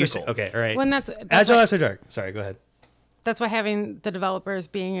is so critical. Okay, all right. When that's Agile After Dark. Sorry, go ahead. That's why having the developers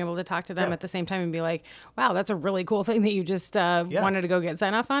being able to talk to them at the same time and be like, wow, that's a really cool thing that you just wanted to go get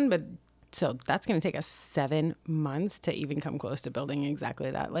sign off on. But so that's going to take us 7 months to even come close to building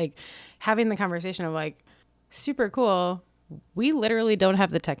exactly that. Like having the conversation of like, super cool. We literally don't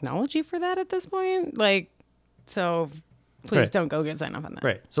have the technology for that at this point. Like, so please don't go get sign off on that.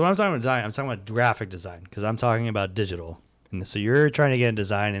 Right. So when I'm talking about design, I'm talking about graphic design because I'm talking about digital. And so you're trying to get in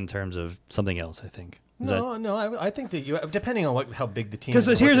design in terms of something else, I think. I think that depending on how big the team is.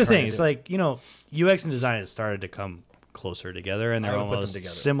 Because here's the thing. It's like, UX and design has started to come closer together and they're almost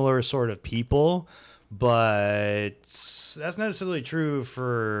similar sort of people. But that's not necessarily true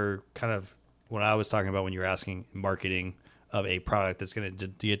for kind of what I was talking about when you were asking marketing of a product that's going to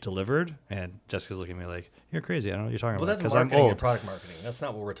get delivered. And Jessica's looking at me like, you're crazy. I don't know what you're talking about. Well, that's marketing and product marketing. That's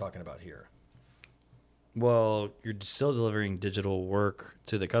not what we're talking about here. Well, you're still delivering digital work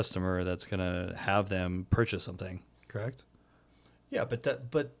to the customer that's going to have them purchase something, correct? Yeah,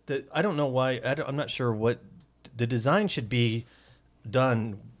 I don't know why. I'm not sure what the design should be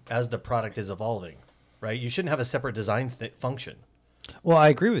done as the product is evolving, right? You shouldn't have a separate design function. Well, I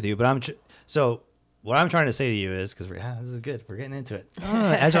agree with you, but so what I'm trying to say to you is, because this is good, we're getting into it.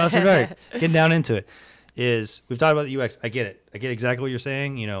 Agile After Dark, getting down into it, is we've talked about the UX. I get it. I get exactly what you're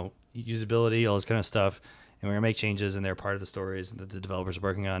saying, usability, all this kind of stuff, and we're going to make changes, and they're part of the stories that the developers are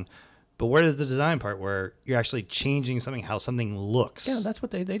working on. But where does the design part where you're actually changing something, how something looks? Yeah, that's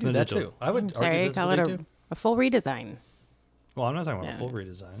what they do that too. I would call it a full redesign. Well, I'm not talking about Yeah. full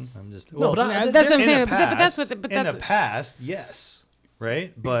redesign. I'm just No, but Yeah, that's what I'm in saying. the But that's what. past- But in that's the past, yes,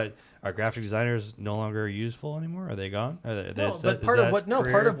 right. But are graphic designers no longer useful anymore? Are they gone? No, but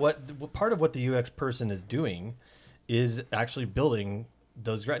part of what the UX person is doing is actually building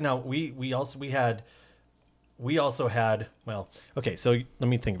those. Now we also had well, okay. So let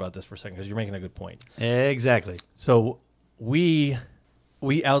me think about this for a second because you're making a good point. Exactly. So we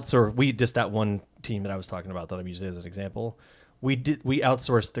outsource. We just that one team that I was talking about that I'm using as an example. We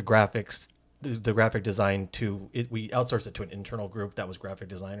outsourced the graphic design to it. We outsourced it to an internal group that was graphic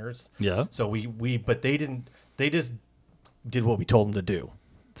designers. Yeah. So but they didn't. They just did what we told them to do.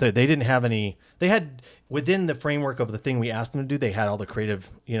 So they didn't have any. They had within the framework of the thing we asked them to do. They had all the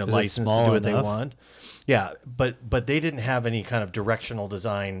creative, license to small do what they enough? want. Yeah, but they didn't have any kind of directional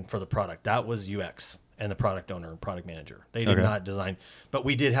design for the product. That was UX and the product owner and product manager. They did Okay. not design, but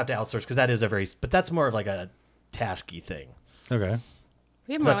we did have to outsource because that is but that's more of like a tasky thing. Okay.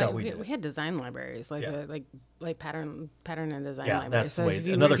 We had, That's more how we like, did we it. had design libraries, like Yeah. like pattern and design Yeah, libraries. that's the way. if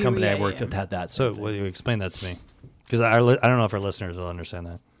you- Another if you- company I yeah, worked yeah. with had that. So same thing. will you explain that to me? Because I don't know if our listeners will understand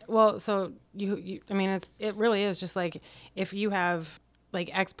that. Well, so I mean, it really is just like if you have like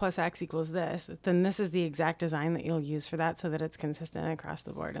X plus X equals this, then this is the exact design that you'll use for that, so that it's consistent across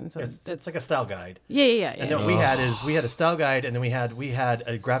the board. And so it's like a style guide. yeah. And then what we had is we had a style guide, and then we had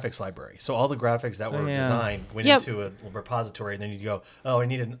a graphics library. So all the graphics that were Yeah. designed went Yep. into a repository, and then you go, oh, I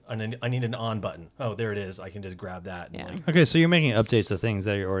need an on button. Oh, there it is. I can just grab that. And Yeah. like, Okay, so you're making updates to things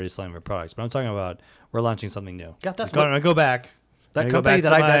that you're already selling for products, but I'm talking about we're launching something new. Yeah, that's I go back. That I go company back that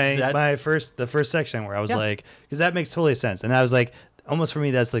to I- my, that- my first section where I was Yeah. like, because that makes totally sense, and I was like, almost for me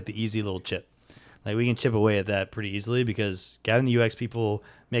that's like the easy little chip. Like we can chip away at that pretty easily because having the UX people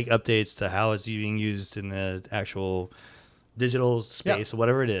make updates to how it's being used in the actual digital space or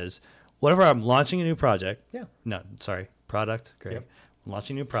whatever it is. Whatever I'm launching a new project. Yeah. No, sorry, product. Great. Yep. I'm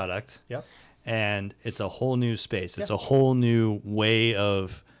launching a new product. Yep. And it's a whole new space. It's Yeah. a whole new way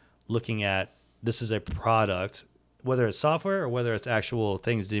of looking at this is a product, whether it's software or whether it's actual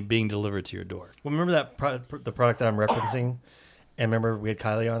things being delivered to your door. Well, remember the product that I'm referencing? And remember we had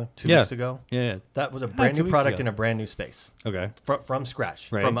Kylie on 2 Yeah. weeks ago? Yeah. That was a brand 2 new weeks product ago. in a brand new space Okay. from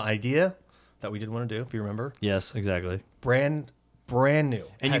scratch. Right. From an idea that we didn't want to do, if you remember. Yes, exactly. Brand new. And Had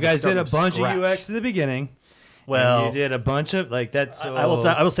you to guys start did a from bunch scratch. of UX at the beginning. Well, and you did a bunch of like that's. So, I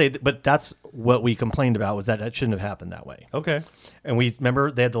will say, but that's what we complained about was that shouldn't have happened that way. Okay. And we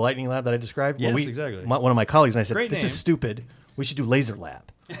remember they had the lightning lab that I described. Yes, we, exactly. One of my colleagues and I said, Great "This name. is stupid. We should do laser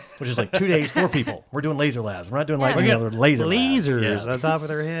lab," which is like 2 days, 4 people. We're doing laser labs. We're not doing lightning We lab. got We're laser labs. lasers Yeah. on top of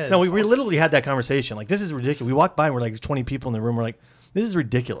their heads. No, we literally had that conversation. Like, this is ridiculous. We walked by and we're like 20 people in the room. We're like, this is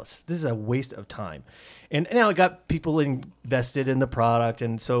ridiculous. This is a waste of time. And now it got people invested in the product.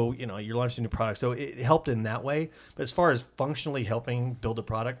 And so, you're launching a new product. So it helped in that way. But as far as functionally helping build a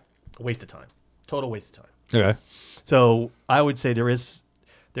product, a waste of time. Total waste of time. Okay. So I would say there is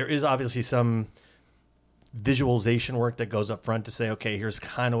obviously some visualization work that goes up front to say, okay, here's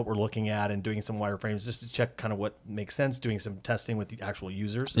kind of what we're looking at and doing some wireframes just to check kind of what makes sense, doing some testing with the actual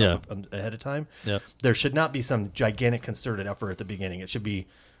users Yeah. ahead of time. Yeah. There should not be some gigantic concerted effort at the beginning. It should be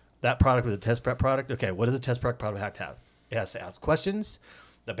that product was a test prep product. Okay, what does a test prep product have to have? It has to ask questions.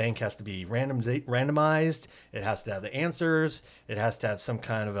 The bank has to be randomized. It has to have the answers. It has to have some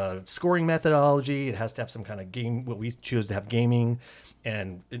kind of a scoring methodology. It has to have some kind of game, what we choose to have gaming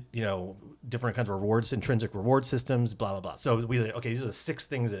and, different kinds of rewards, intrinsic reward systems, blah, blah, blah. So okay, these are the 6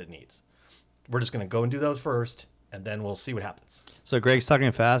 things that it needs. We're just going to go and do those first, and then we'll see what happens. So Greg's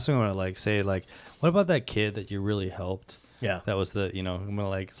talking fast. I'm gonna say what about that kid that you really helped? Yeah. That was I'm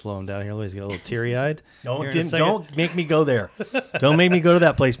gonna slow him down here. He's got a little teary eyed. Don't make me go there. Don't make me go to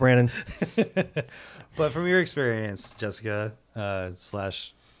that place, Brandon. But from your experience, Jessica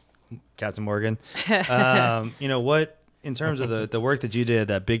 / Captain Morgan, what in terms of the work that you did at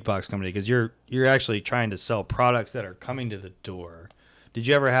that big box company, because you're actually trying to sell products that are coming to the door. Did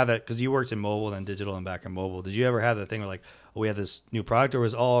you ever have that? Because you worked in mobile and digital and back in mobile. Did you ever have that thing where we have this new product, or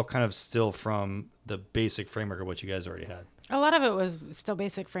was it all kind of still from the basic framework of what you guys already had? A lot of it was still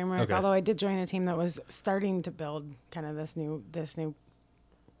basic framework, Okay. although I did join a team that was starting to build kind of this new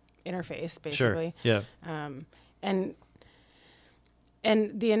interface, basically. Sure. Yeah.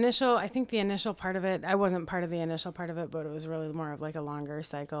 And the initial part of it, I wasn't part of the initial part of it, but it was really more of like a longer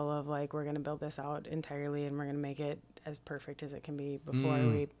cycle of like, we're going to build this out entirely and we're going to make it as perfect as it can be before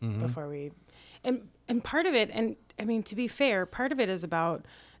we, and part of it, and I mean, to be fair, part of it is about,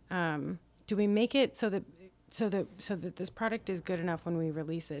 do we make it so that this product is good enough when we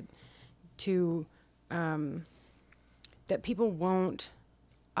release it to, that people won't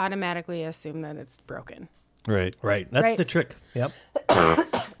automatically assume that it's broken. Right. Right. That's Right. the trick. Yep. Or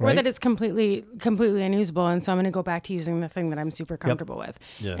Right? that it's completely unusable, and so I'm going to go back to using the thing that I'm super comfortable with.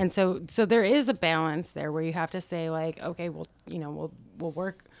 Yeah. And so there is a balance there where you have to say like, okay, well, we'll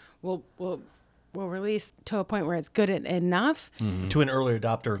work, we'll release to a point where it's good enough. To an early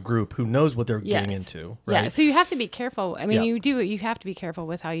adopter group who knows what they're getting Yes. into. Right. Yeah, so you have to be careful. I mean, Yeah. you have to be careful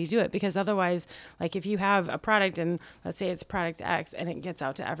with how you do it, because otherwise, like if you have a product and let's say it's product X and it gets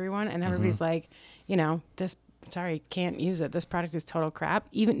out to everyone and everybody's like, this, sorry, can't use it. This product is total crap.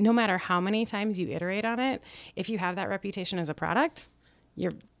 Even no matter how many times you iterate on it, if you have that reputation as a product,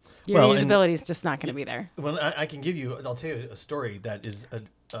 your Well, and- usability is just not going to be there. Well, I can give you. I'll tell you a story that is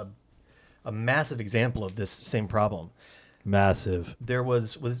a massive example of this same problem. Massive. There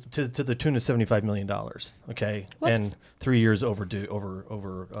was to the tune of $75 million. Okay, Whoops. and 3 years overdue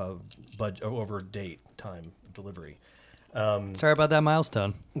over date time delivery. Sorry about that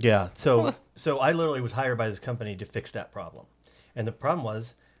milestone. Yeah. So I literally was hired by this company to fix that problem, and the problem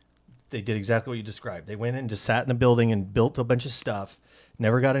was they did exactly what you described. They went in and just sat in the building and built a bunch of stuff,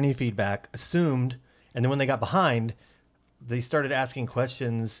 never got any feedback, assumed, and then when they got behind, they started asking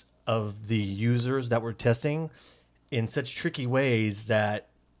questions of the users that were testing in such tricky ways that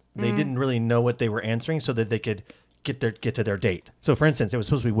they didn't really know what they were answering, so that they could get to their date. So, for instance, it was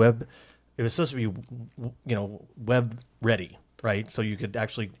supposed to be web ready, right? So you could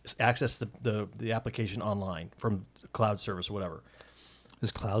actually access the application online from cloud service or whatever.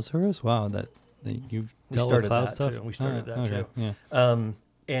 Is cloud service? Wow, that you've We dealt with started cloud that stuff. too. We started that okay. too. Yeah.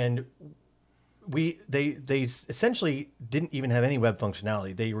 And they essentially didn't even have any web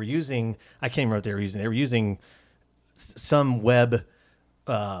functionality. They were using, I can't remember what they were using. They were using some web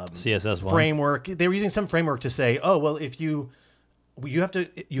CSS1 framework. They were using some framework to say, oh, well, if you have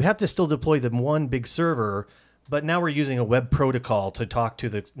to still deploy the one big server, but now we're using a web protocol to talk to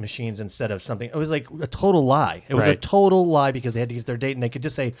the machines instead of something. It was like a total lie. It was a Right. total lie, because they had to use their date, and they could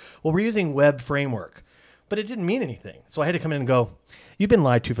just say, well, we're using web framework. But it didn't mean anything. So I had to come in and go, you've been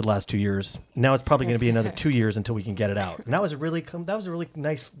lied to for the last 2 years. Now it's probably going to be another 2 years until we can get it out. And that was a really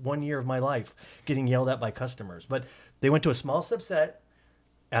nice 1 year of my life, getting yelled at by customers. But they went to a small subset,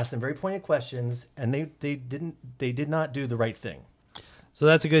 asked them very pointed questions, and they did not do the right thing. So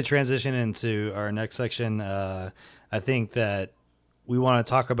that's a good transition into our next section. I think that we want to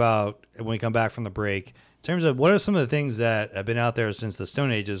talk about when we come back from the break in terms of what are some of the things that have been out there since the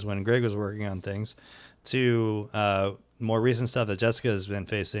Stone Ages when Greg was working on things, to more recent stuff that Jessica has been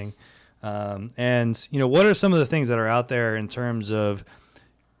facing. And, what are some of the things that are out there in terms of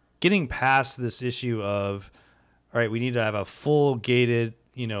getting past this issue of, all right, we need to have a full gated,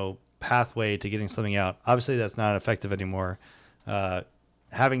 pathway to getting something out. Obviously, that's not effective anymore.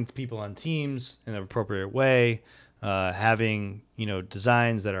 Having people on teams in the appropriate way, having,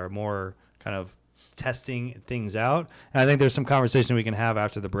 designs that are more kind of testing things out. And I think there's some conversation we can have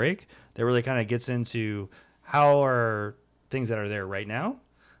after the break that really kind of gets into how are things that are there right now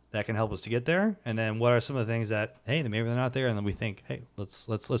that can help us to get there, and then what are some of the things that, hey, maybe they're not there, and then we think, hey, let's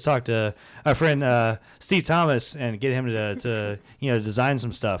talk to our friend Steve Thomas and get him to design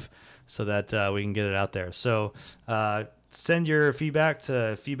some stuff so that we can get it out there. So send your feedback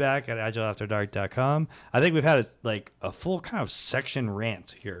to feedback@agileafterdark.com. I think we've had a full kind of section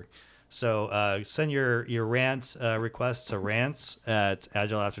rant here. So send your rant requests to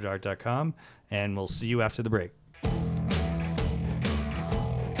rants@agileafterdark.com, and we'll see you after the break.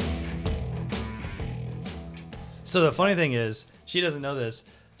 So the funny thing is, she doesn't know this.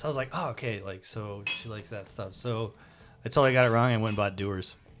 So I was like, oh, okay, so she likes that stuff. So I totally got it wrong and went and bought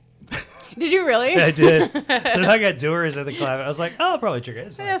Doers. Did you really? I did. So now I got Doers at the collab. I was like, oh, I'll probably trick it.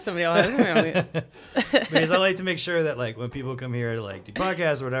 It's fine. Yeah, somebody else. Because I like to make sure that when people come here to do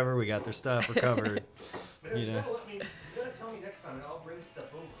podcasts or whatever, we got their stuff, we're covered. You gotta tell me next time, and I'll bring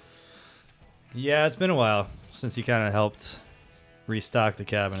stuff over. Yeah, it's been a while since he kind of helped restock the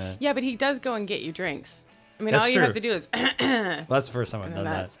cabinet. Yeah, but he does go and get you drinks. I mean, That's all you true. have to do is. Well, that's the first time I've and done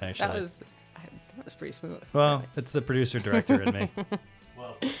that, that actually. that was pretty smooth. Well, it's the producer-director in me.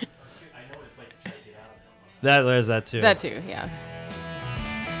 Well, I know it's like trying to get out of them. There's that too. That too, yeah.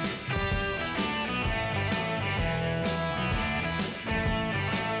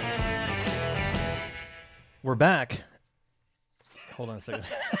 We're back. Hold on a second.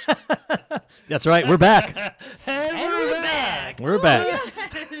 That's right. We're back. And we're back. We're back.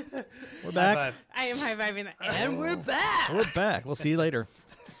 We're back. High five. I am high fiving that. And we're back. We're back. We'll see you later.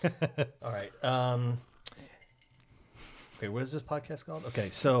 All right. Okay, what is this podcast called?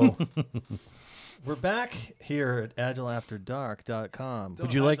 Okay, so we're back here at agileafterdark.com.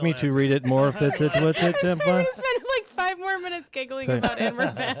 Would you like me to read it more? What's it, We Tempa? spent like 5 more minutes giggling about it and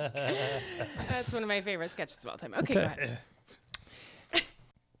we're back. That's one of my favorite sketches of all time. Okay, go ahead.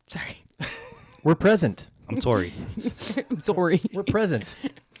 Sorry. We're present. I'm sorry. I'm sorry. We're present.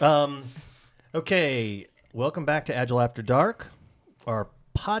 Okay, welcome back to Agile After Dark. Our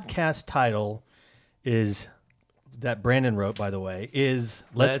podcast title is, that Brandon wrote, by the way, is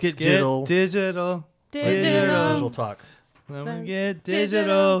Let's Get Digital. Digital. Digital Talk. Let me get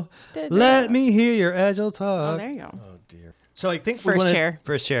digital. Let me hear your Agile Oh, talk. there you go. Oh, dear. So I think First chair.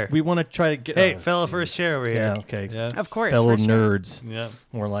 First chair. We want to try to get... Hey, fellow first chair over here. Yeah, okay. Yeah. Of course. Fellow first chair. nerds. Yeah.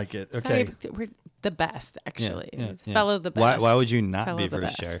 More like it. Okay. Sorry, we're the best, actually. Yeah. Fellow the best. Why would you not Fellow be the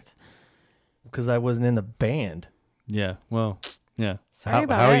first chair? best. Because I wasn't in the band. Yeah. Well, yeah. Sorry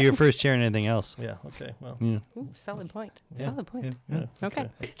about how are it. you first chair in anything else? Yeah, okay. Well, Yeah. Ooh, solid point. Yeah. Solid point. Yeah. Okay.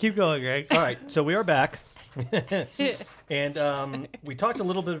 Keep going, Greg. all right. So we are back. And we talked a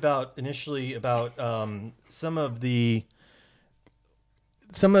little bit about some of the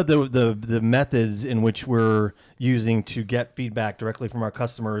methods in which we're using to get feedback directly from our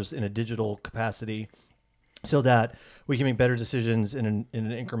customers in a digital capacity, so that we can make better decisions in an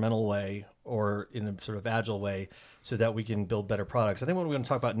incremental way or in a sort of agile way, so that we can build better products. I think what we're going to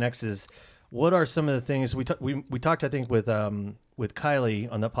talk about next is what are some of the things we talked, I think, with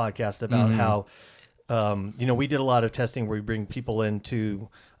Kylie on the podcast about how we did a lot of testing where we bring people into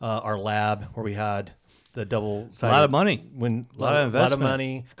our lab where we had the double-sided... A lot of money. A lot of investment. A lot of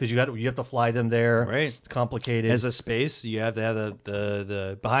money, because you have to fly them there. Right. It's complicated. As a space, you have to have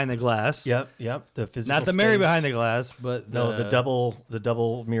the behind the glass. Yep. The physical Not the Mary space. behind the glass, but the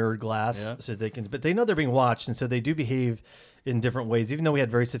double mirrored glass, Yeah. so they can. But they know they're being watched, and so they do behave in different ways. Even though we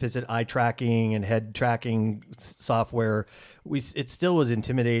had very sophisticated eye tracking and head tracking software, it still was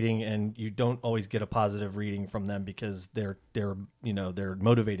intimidating, and you don't always get a positive reading from them because they're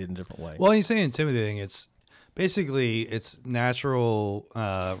motivated in a different way. Well, you say intimidating. It's basically natural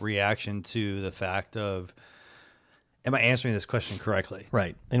reaction to the fact of, am I answering this question correctly?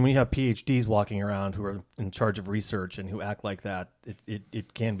 Right. And when you have PhDs walking around who are in charge of research and who act like that,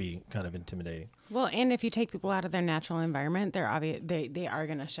 it can be kind of intimidating. Well, and if you take people out of their natural environment, they are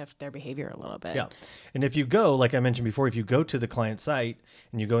going to shift their behavior a little bit. Yeah. And if you go, like I mentioned before, if you go to the client site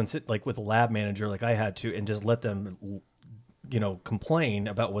and you go and sit like with a lab manager, like I had to, and just let them, complain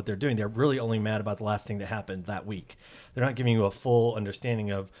about what they're doing, they're really only mad about the last thing that happened that week. They're not giving you a full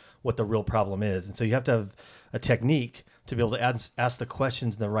understanding of what the real problem is. And so you have to have a technique to be able to ask the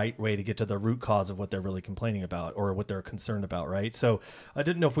questions in the right way to get to the root cause of what they're really complaining about or what they're concerned about, right? So I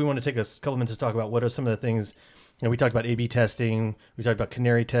didn't know if we want to take a couple minutes to talk about what are some of the things. We talked about A/B testing. We talked about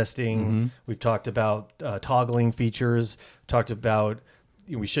canary testing. We've talked about toggling features.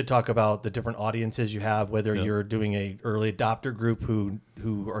 We should talk about the different audiences you have, whether you're doing a early adopter group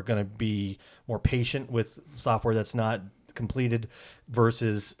who are going to be more patient with software that's not completed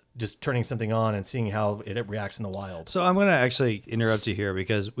versus just turning something on and seeing how it reacts in the wild. So I'm going to actually interrupt you here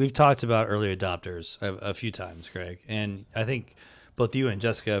because we've talked about early adopters a few times, Greg. And I think both you and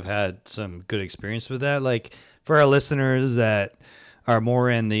Jessica have had some good experience with that. Like for our listeners that are more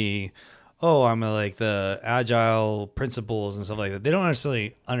in the, the agile principles and stuff like that, they don't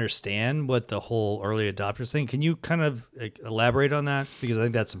necessarily understand what the whole early adopters thing. Can you kind of elaborate on that? Because I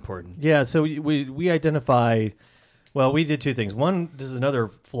think that's important. Yeah. So we identified, well, we did two things. One, this is another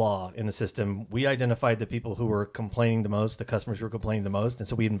flaw in the system. We identified the people who were complaining the most, the customers who were complaining the most. And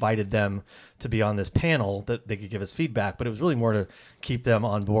so we invited them to be on this panel that they could give us feedback, but it was really more to keep them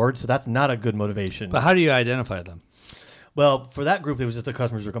on board. So that's not a good motivation. But how do you identify them? Well, for that group, it was just the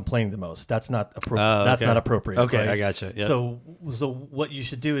customers who were complaining the most. That's not appropriate. Oh, okay. That's not appropriate. Okay, right? I gotcha. Yep. So what you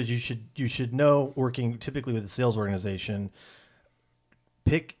should do is you should know, working typically with a sales organization,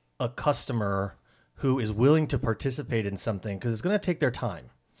 pick a customer who is willing to participate in something because it's going to take their time.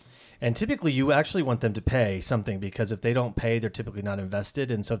 And typically you actually want them to pay something, because if they don't pay, they're typically not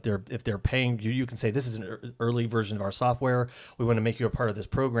invested. And so if they're paying, you can say, this is an early version of our software. We want to make you a part of this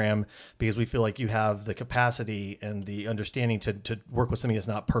program because we feel like you have the capacity and the understanding to work with something that's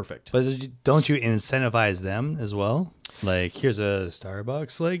not perfect. But don't you incentivize them as well? Like, here's a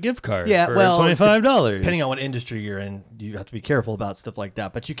Starbucks gift card for $25. Depending on what industry you're in, you have to be careful about stuff like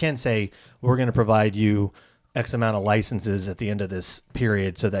that. But you can say, we're going to provide you X amount of licenses at the end of this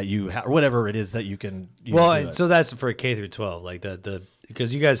period so that you or whatever it is that you can. So that's for K through 12, like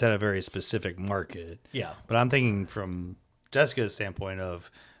because you guys had a very specific market. Yeah. But I'm thinking from Jessica's standpoint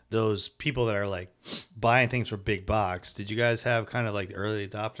of those people that are like buying things for big box. Did you guys have kind of like the early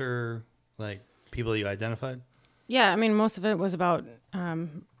adopter, like people that you identified? Yeah. I mean, most of it was about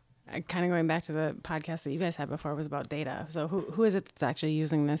kind of going back to the podcast that you guys had before was about data. So who is it that's actually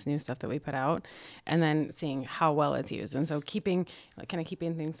using this new stuff that we put out, and then seeing how well it's used. And so keeping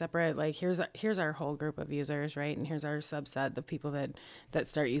things separate. Like here's our whole group of users, right? And here's our subset of people that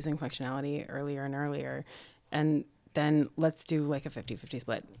start using functionality earlier and earlier. And then let's do like a 50-50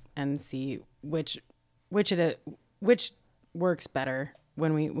 split and see which works better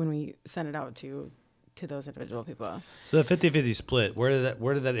when we send it out to those individual people. So the 50-50 split, where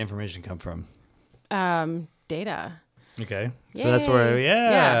did that information come from? Data. Okay. Yay. So that's where,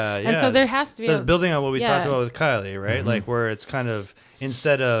 yeah. And so there has to be. So it's building on what we talked Yeah. about with Kylie, right? Mm-hmm. Like where it's kind of,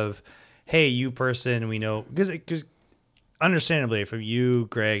 instead of, hey, you person, we know, because understandably from you,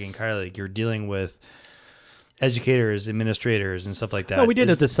 Greg, and Kylie, you're dealing with educators, administrators, and stuff like that. No, we did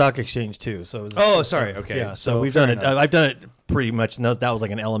it at the stock exchange too. So it was, sorry. Okay. Yeah, So so we've fair done it. enough. I've done it pretty much. And that was like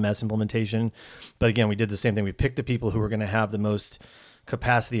an LMS implementation. But again, we did the same thing. We picked the people who were going to have the most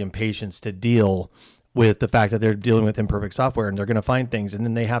capacity and patience to deal with the fact that they're dealing with imperfect software, and they're going to find things, and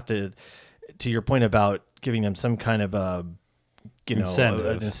then they have to your point about giving them some kind of a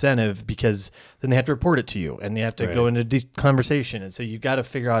incentive, because then they have to report it to you, and they have to go into conversation, and so you've got to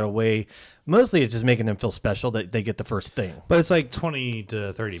figure out a way. Mostly, it's just making them feel special that they get the first thing. But it's like 20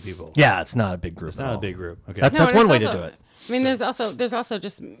 to 30 people. Yeah, it's not a big group. It's not a big group. Okay. That's No, one it's way to also- do it. I mean, there's also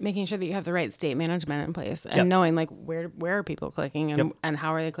just making sure that you have the right state management in place and knowing like where are people clicking and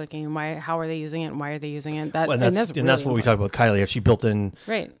how are they clicking and how are they using it and why are they using it. Well, and that's really what we talked about with Kylie. She built in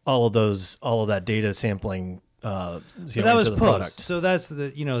Right. all of that data sampling. But that was into the post. product. So that's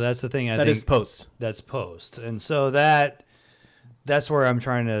the thing. I That think is post. That's post. And so that's where I'm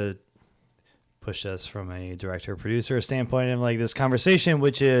trying to push us from a director producer standpoint in like this conversation,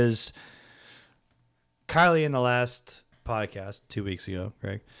 which is Kylie in the last podcast 2 weeks ago,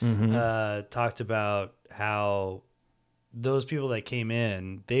 Greg, talked about how those people that came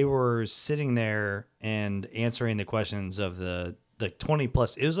in, they were sitting there and answering the questions of the 20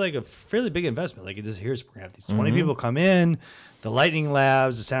 plus. It was like a fairly big investment. Like we're gonna have these 20 people come in, the lightning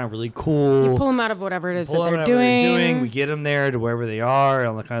labs. It sounded really cool. You pull them out of whatever it is that Pull them they're out of what doing. We get them there to wherever they are and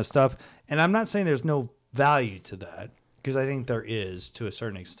all that kind of stuff. And I'm not saying there's no value to that, because I think there is to a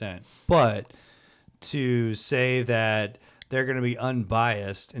certain extent. But to say that they're going to be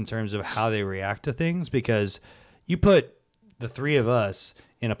unbiased in terms of how they react to things, because you put the three of us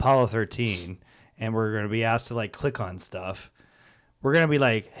in Apollo 13 and we're going to be asked to like click on stuff. We're going to be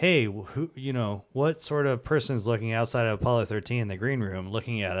like, hey, what sort of person is looking outside of Apollo 13 in the green room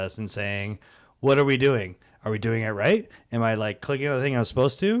looking at us and saying, what are we doing? Are we doing it right? Am I like clicking on the thing I'm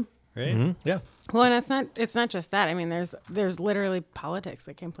supposed to? Right? Mm-hmm. Yeah. Well, and it's not just that. I mean, there's literally politics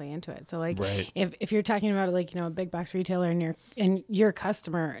that can play into it. So like if you're talking about like, a big box retailer and your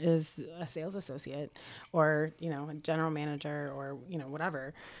customer is a sales associate or, a general manager or,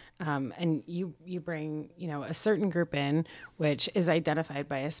 whatever, and you bring, a certain group in, which is identified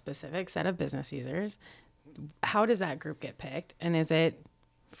by a specific set of business users, how does that group get picked? And is it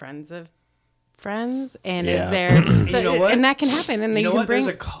friends of friends? And is there, so You know what? and that can happen. And then you can bring.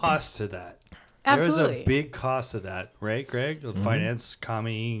 There's a cost to that. Absolutely. There's a big cost to that, right, Greg? The finance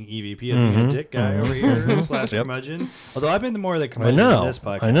commie EVP of being a dick guy over here / curmudgeon. Although I've been more of the curmudgeon in this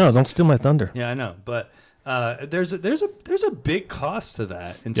podcast. I know. Don't steal my thunder. Yeah, I know. But there's a big cost to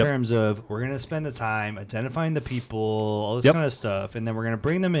that in terms of we're going to spend the time identifying the people, all this kind of stuff, and then we're going to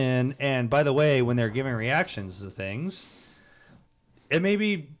bring them in. And by the way, when they're giving reactions to things, it may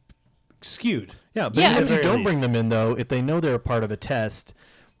be skewed. Yeah, but Yeah. even if you At the very don't least. bring them in, though, if they know they're a part of a test,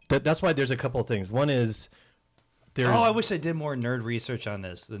 that's why there's a couple of things. One is I wish I did more nerd research on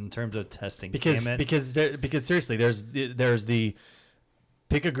this in terms of testing. because Damn it. because seriously, there's the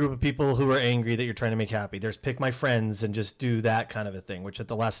pick a group of people who are angry that you're trying to make happy. There's pick my friends and just do that kind of a thing, which at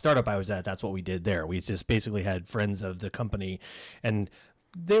the last startup I was at, that's what we did there. We just basically had friends of the company, and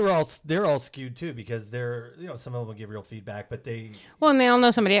they're all skewed too, because they're some of them will give real feedback, but they Well, and they all know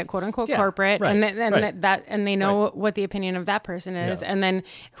somebody at quote unquote corporate, right, and right. and they know what the opinion of that person is, Yeah. and then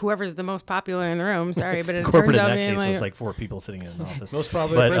whoever's the most popular in the room. Sorry, but it corporate turns in out that being case was like 4 people sitting in an office. Most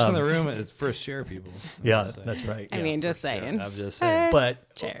probably But, the person in the room is first chair people. Yeah, that's right. I yeah. mean, just saying. I'm just saying. First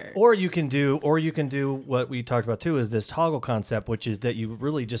But chair. or you can do what we talked about too, is this toggle concept, which is that you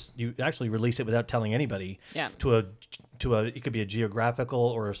actually release it without telling anybody Yeah. to a it could be a geographical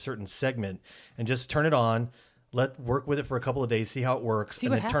or a certain segment, and just turn it on, work with it for a couple of days, see how it works, See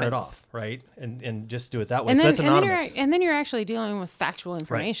and what then turn it happens. off, right? And just do it that way. And So then, that's and, then anonymous. you're, and then you're actually dealing with factual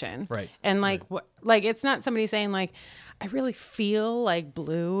information, right, And like like it's not somebody saying like, I really feel like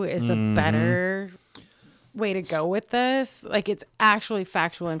blue is a better way to go with this. Like it's actually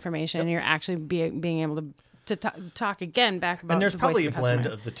factual information. You're actually being able to to talk again back about. And there's the voice probably a of the blend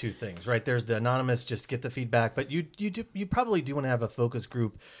customer. of the two things, right? There's the anonymous, just get the feedback, but you probably do want to have a focus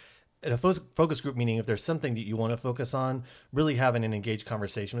group. And a focus group meaning if there's something that you want to focus on, really having an engaged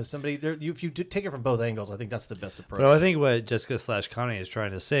conversation with somebody. If you take it from both angles, I think that's the best approach. But I think what Jessica / Connie is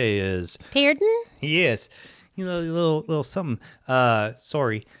trying to say is, Pardon? yes, a little something.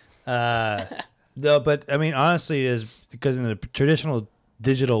 Sorry. No, but I mean, honestly, it is because in the traditional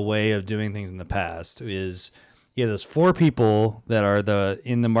digital way of doing things in the past is, those 4 people that are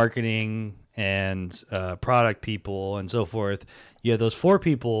in the marketing and product people and so forth. You have those 4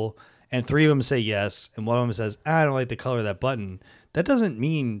 people, and 3 of them say yes, and one of them says, I don't like the color of that button. That doesn't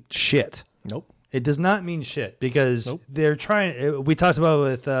mean shit. Nope. It does not mean shit because they're trying. We talked about it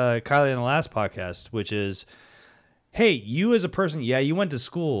with Kylie in the last podcast, which is, hey, you as a person, you went to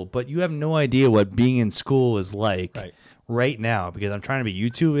school, but you have no idea what being in school is like right now because I'm trying to be a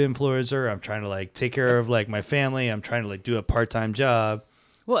YouTube influencer. I'm trying to like take care of like my family. I'm trying to like do a part-time job.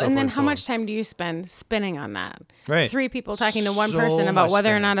 Well, so and then forth, how so much time do you spend spinning on that? Right. 3 people talking to one So person about much whether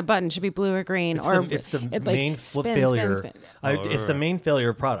or spinning. not a button should be blue or green, It's the main failure. It's the main failure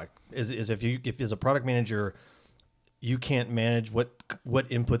of product. Is if as a product manager, you can't manage what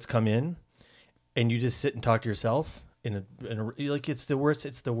inputs come in, and you just sit and talk to yourself like it's the worst.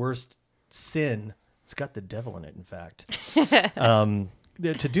 It's the worst sin. It's got the devil in it. In fact.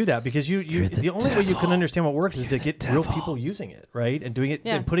 To do that because the only way you can understand what works is to get real people using it, right? And doing it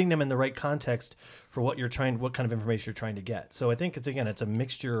and putting them in the right context for what kind of information you're trying to get. So I think it's a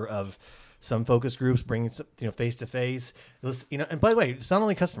mixture of some focus groups bringing face to face. And by the way, it's not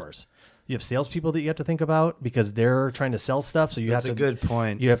only customers. You have salespeople that you have to think about because they're trying to sell stuff. So That's a good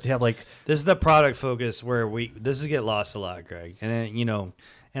point. You have to have this is the product focus where this is get lost a lot, Greg. And then,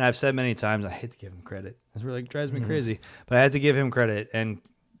 and I've said many times, I hate to give him credit. It really drives me crazy. But I had to give him credit. And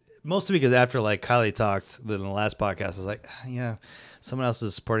mostly because after like Kylie talked in the last podcast, I was like, someone else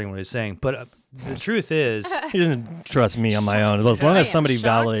is supporting what he's saying. But the truth is, he doesn't trust me on my own. As long as somebody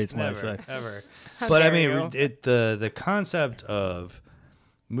validates my side. Ever. How But I dare mean, you. the concept of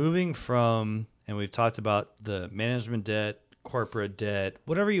moving from, and we've talked about the management debt, corporate debt,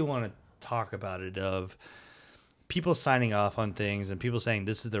 whatever you want to talk about it of, people signing off on things and people saying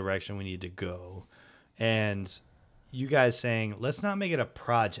this is the direction we need to go. And you guys saying, let's not make it a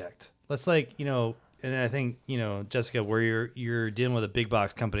project. Let's and I think, Jessica, where you're dealing with a big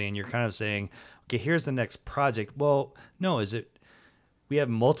box company and you're kind of saying, okay, here's the next project. Well, no, we have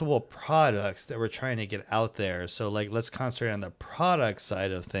multiple products that we're trying to get out there. So let's concentrate on the product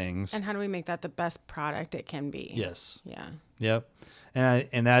side of things. And how do we make that the best product it can be? Yes. Yeah. Yep.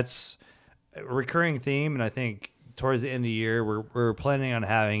 And that's a recurring theme. And I think towards the end of the year, we're planning on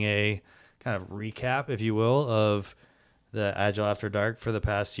having a kind of recap, if you will, of the Agile After Dark for the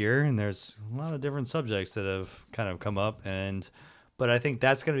past year. And there's a lot of different subjects that have kind of come up. But I think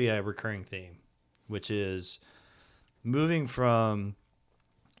that's going to be a recurring theme, which is moving from,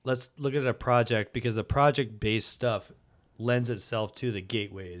 let's look at a project because the project-based stuff lends itself to the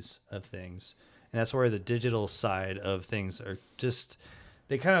gateways of things. And that's where the digital side of things are just,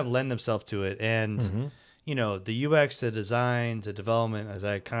 they kind of lend themselves to it. And, the UX, the design, the development, as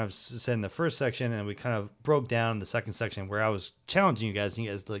I kind of said in the first section, and we kind of broke down the second section where I was challenging you guys, and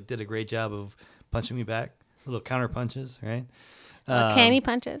you guys did a great job of punching me back, little counter punches, right? Candy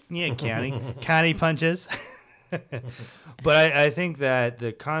punches. Yeah, candy punches. But I think that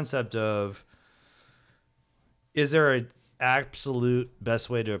the concept of, is there an absolute best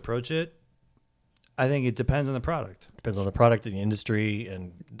way to approach it? I think it depends on the product. Depends on the product and the industry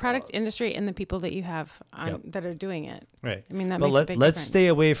and Industry and the people that you have that are doing it. Right. I mean, that but makes a big let's difference. stay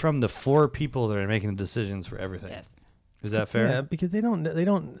away from the 4 people that are making the decisions for everything. Yes. Is that fair? Yeah, because they don't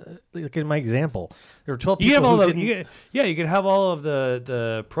look at my example. There were 12 people You have all who the didn't. you can have all of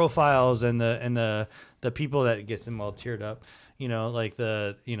the profiles and the people that gets them all tiered up,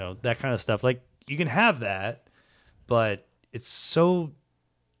 that kind of stuff. Like you can have that, but it's so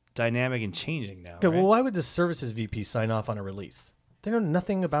dynamic and changing now. Okay, right? well, why would the services VP sign off on a release? They know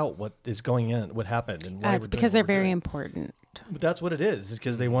nothing about what is going in, what happened, and why. It's because they're very important. But that's what it is. It's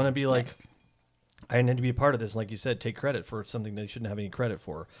because they want to be like, Yes. I need to be a part of this. And like you said, take credit for something they shouldn't have any credit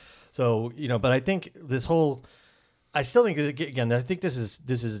for. So but I think I still think again, I think this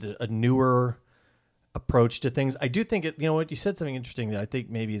is a newer approach to things. I do think what you said something interesting that I think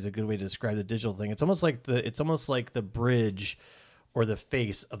maybe is a good way to describe the digital thing. It's almost like the bridge or the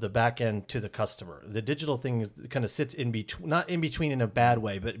face of the back end to the customer. The digital thing kind of sits in between, not in between in a bad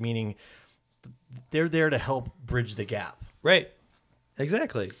way, but meaning they're there to help bridge the gap. Right.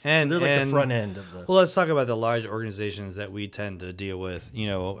 Exactly. And They're like the front end of the. Well, let's talk about the large organizations that we tend to deal with.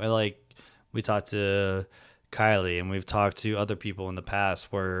 Like we talked to Kylie, and we've talked to other people in the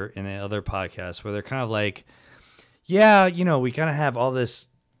past where in the other podcasts where they're kind of like, yeah, we kind of have all this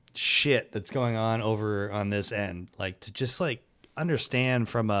shit that's going on over on this end, like to just like understand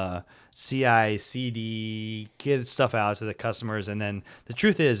from a CI/CD, get stuff out to the customers. And then the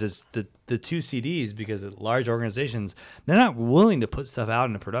truth is the two CDs, because of large organizations, they're not willing to put stuff out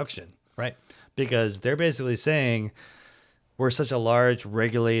into production. Right. Because they're basically saying we're such a large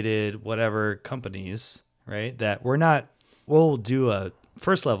regulated whatever companies, right, that we'll do a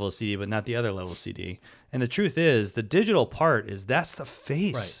first level CD, but not the other level CD. And the truth is the digital part that's the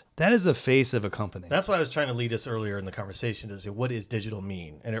face. Right. That is the face of a company. That's why I was trying to lead us earlier in the conversation to say, what does digital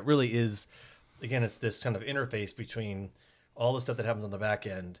mean? And it really is, again, it's this kind of interface between all the stuff that happens on the back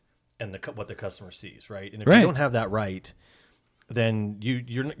end and what the customer sees, right? And if you don't have that right, then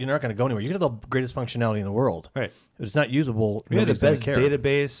you're not going to go anywhere. You can have the greatest functionality in the world. Right. If it's not usable, We have the nobody's best gonna care.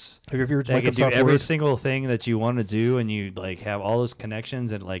 database Have you ever that can do Microsoft every Word? single thing that you want to do, and you like have all those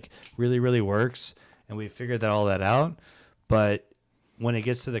connections and like really, really works. And we figured all that out. But when it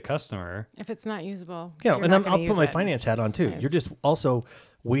gets to the customer, If it's not usable, Yeah, you're and not gonna I'll put use my it. finance hat on too. Right. You're just also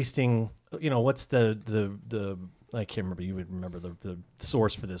wasting. What's the I can't remember. You would remember the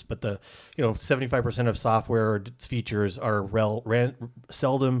source for this, but 75% of software features are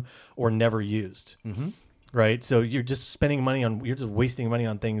seldom or never used. Mm-hmm. Right, so you're just you're just wasting money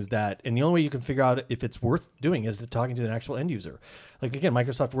on things and the only way you can figure out if it's worth doing is talking to an actual end user. Like again,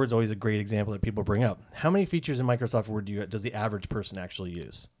 Microsoft Word is always a great example that people bring up. How many features in Microsoft Word does the average person actually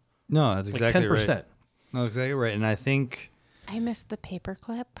use? no, that's exactly like 10%. right. No, exactly right. And I think I missed the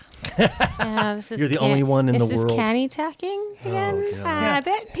paperclip. Yeah, this is You're the only one in the This world. is canny tacking again. God.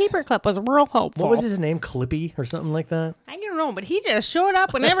 That paperclip was real helpful. What was his name? Clippy or something like that? I don't know, but he just showed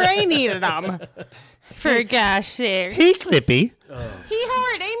up whenever I needed him. For gosh sakes. hey, Clippy. He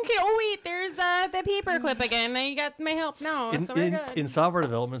heard. Oh wait, there's the paperclip again. I got my help now, so we're good. In software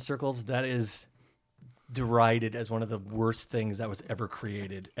development circles, that is derided as one of the worst things that was ever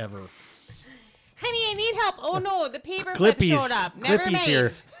created, ever. Honey, I need help. Oh no, the paperclip showed up. Never Clippy's mind.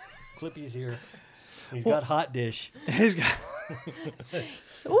 here. Clippy's here. He's got hot dish. He's got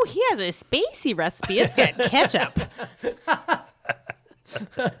Oh, he has a spacey recipe. It's got ketchup.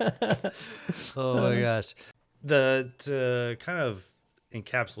 oh my gosh. To kind of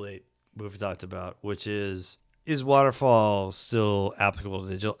encapsulate what we've talked about, which is waterfall still applicable to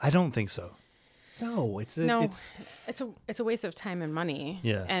digital? I don't think so. No, It's a waste of time and money.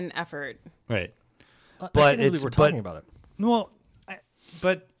 Yeah. And effort. Right. but but we're talking about it. Well,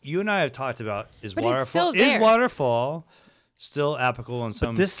 but you and I have talked about But it's still is there. waterfall still applicable in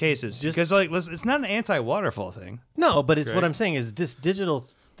some this cases? just- Because like listen, it's not an anti-waterfall thing. No, but it's what Correct. I'm saying is this digital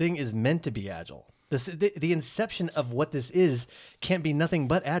thing is meant to be agile. The inception of what this is can't be nothing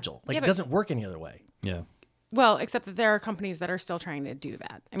but agile. Like Yeah, it but- doesn't work any other way. Yeah. Well, except that there are companies that are still trying to do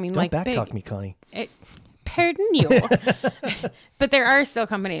that. I mean, Don't like backtalk big, me, Connie. Pardon you. But there are still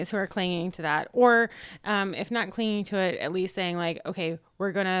companies who are clinging to that, or if not clinging to it, at least saying like, okay,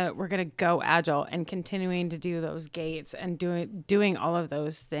 we're gonna go agile and continuing to do those gates and doing all of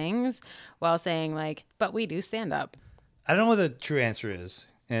those things while saying like, but we do stand up. I don't know what the true answer is.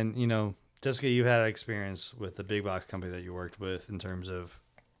 And, Jessica, you had experience with the big box company that you worked with in terms of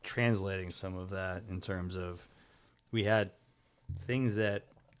translating some of that, in terms of we had things that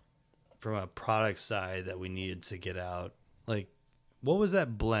from a product side that we needed to get out. Like, what was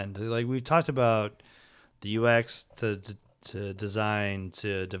that blend? Like, we talked about the UX to design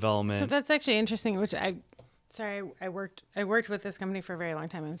to development. So that's actually interesting. Which I worked with this company for a very long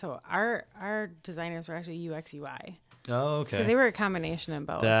time, and so our designers were actually UX UI. Oh, okay. So they were a combination of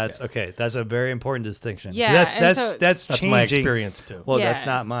both. That's okay. That's a very important distinction. Yeah, That's and so- that's That's changing. my experience too. Well, Yeah. that's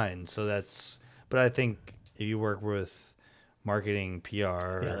not mine. So but I think if you work with marketing,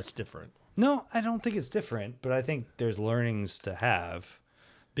 PR, Yeah, that's different. no, I don't think it's different, but I think there's learnings to have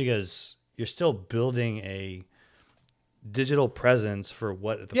because you're still building a digital presence for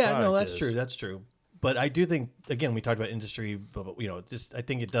what the Yeah, product no, that's is. true. That's true. But I do think again we talked about industry, but just I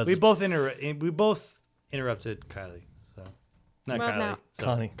think it does. We both interrupted Kylie. So not Well, Kylie. no.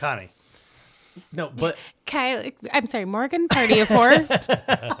 So, Connie. no, but Kyle, I'm sorry, Morgan, party of four.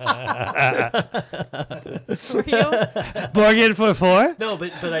 For you? Morgan for 4. no,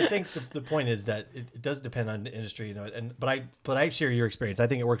 but I think the point is that it does depend on the industry, but I share your experience. I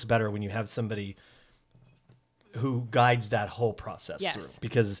think it works better when you have somebody who guides that whole process Yes. through,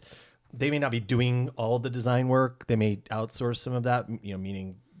 because they may not be doing all the design work. They may outsource some of that,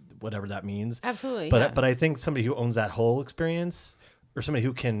 meaning whatever that means. Absolutely. But yeah. but I think somebody who owns that whole experience, or somebody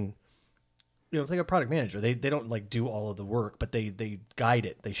who can it's like a product manager. They don't like do all of the work, but they guide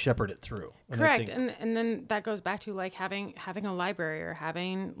it, they shepherd it through. Correct. And then that goes back to like having a library or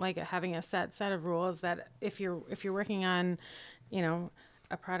having a set of rules that if you're working on, a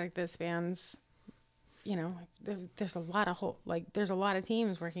product that spans, there's a lot of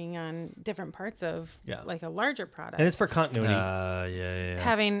teams working on different parts of like a larger product. And it's for continuity.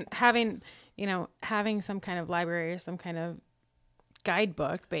 Having some kind of library or some kind of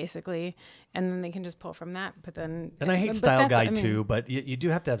guidebook basically, and then they can just pull from that. But then, and I hate style guide too, but you do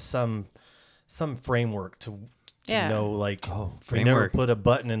have to have some framework to know, like, framework. We never put a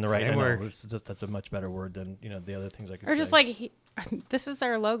button in the right framework. That's a much better word than the other things I could say. Or just like, this is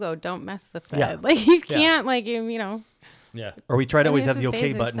our logo. Don't mess with it. Yeah. Like you can't Yeah. Or we try to always have the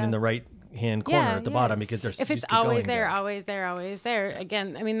OK button in the right hand corner at the bottom, because there's if it's always there, always there.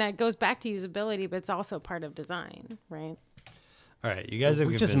 Again, I mean, that goes back to usability, but it's also part of design, right? All right, you guys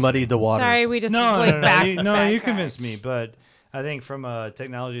have just muddied the waters. Sorry, we just you convinced me, but I think from a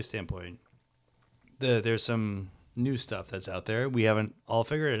technology standpoint, there's some new stuff that's out there. We haven't all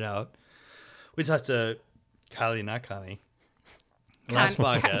figured it out. We talked to Kylie, not Connie. Last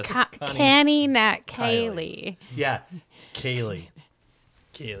podcast. Canny, not Kaylee. Yeah, Kaylee.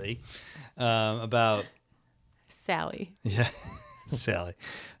 About Sally. Yeah, Sally.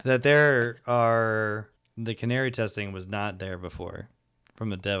 That the canary testing was not there before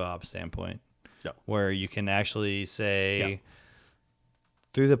from a DevOps standpoint. Yep. Where you can actually say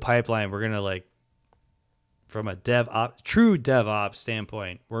through the pipeline, we're going to from a true DevOps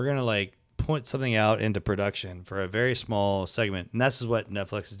standpoint, we're going to point something out into production for a very small segment. And this is what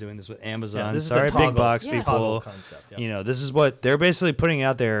Netflix is doing. This is what Amazon. This is Sorry, the toggle, big box people. Concept, this is what they're basically putting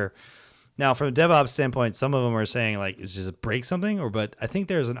out there. Now, from a DevOps standpoint, some of them are saying is just break something, but I think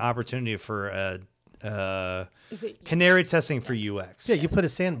there's an opportunity for canary testing for UX. Yeah, you put a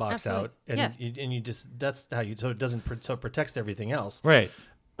sandbox out, and you just that's how so it protects everything else, right?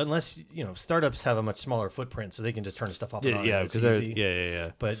 Unless startups have a much smaller footprint, so they can just turn stuff off and on. Yeah, because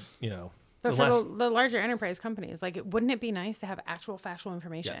they're But but for the larger enterprise companies, wouldn't it be nice to have actual factual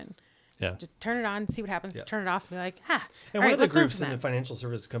information? Yeah. Just turn it on, see what happens. Yeah. Turn it off, and be like, ha. And one of the groups in the financial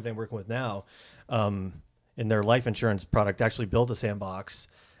services company I'm working with now, in their life insurance product, actually built a sandbox,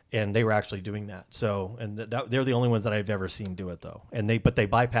 and they were actually doing that. So, and they're the only ones that I've ever seen do it, though. And they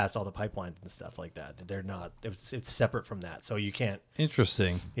bypassed all the pipelines and stuff like that. They're not. It's separate from that, so you can't.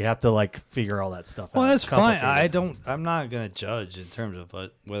 Interesting. You have to figure all that stuff out. Well, that's fine. I'm not gonna judge in terms of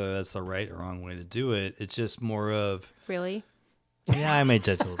whether that's the right or wrong way to do it. It's just more of really. Yeah, I may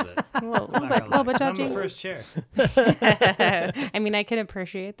judge a little bit. A little bit judgy. I'm the first chair. I mean, I can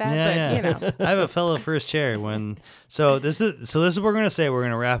appreciate that, but I have a fellow first chair. This is what we're gonna say. We're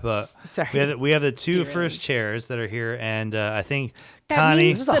gonna wrap up. Sorry. We have the two first chairs that are here, and I think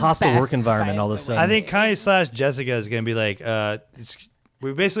Connie. This is a hostile work environment. All of a sudden, I think Connie / Jessica is gonna be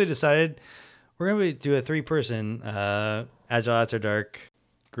we basically decided we're gonna do a 3-person Agile After Dark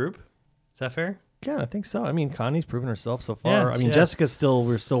group. Is that fair? Yeah, I think so. I mean, Connie's proven herself so far. Jessica's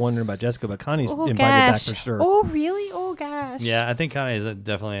we're still wondering about Jessica, but Connie's invited back for sure. Oh, really? Oh, gosh. Yeah, I think Connie is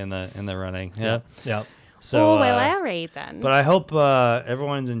definitely in the running. Yeah. Yeah. So, all right then. But I hope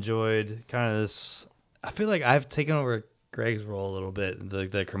everyone's enjoyed kind of this. I feel like I've taken over Greg's role a little bit,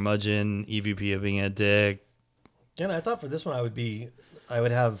 the curmudgeon, EVP of being a dick. Yeah, and I thought for this one I would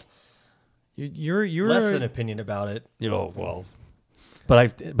have you're less of an opinion about it. Oh, well.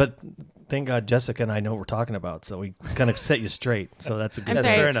 But thank God Jessica and I know what we're talking about, so we kind of set you straight. So that's a good. That's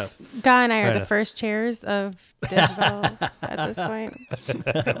fair enough. Guy and I are the first chairs of digital at this point.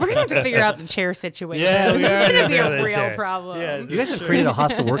 We're gonna have to figure out the chair situation. Yeah, this is gonna be a real problem. Yeah, you guys have created a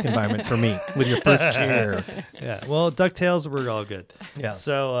hostile work environment for me with your first chair. Yeah. Well, DuckTales, we're all good. Yeah.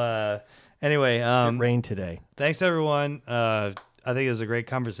 So anyway, it rained today. Thanks everyone. I think it was a great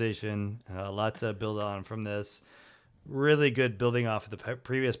conversation. A lot to build on from this. Really good building off of the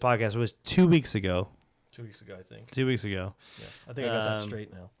previous podcast. It was 2 weeks ago. 2 weeks ago, I think. 2 weeks ago. Yeah, I think I got that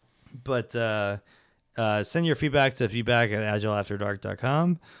straight now. But send your feedback to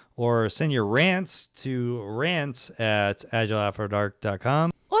feedback@agileafterdark.com or send your rants to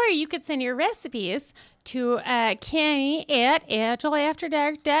rants@agileafterdark.com. Or you could send your recipes to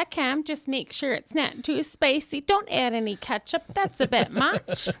Kenny@agileafterdark.com. Just make sure it's not too spicy. Don't add any ketchup. That's a bit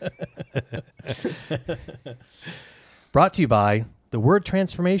much. Brought to you by the word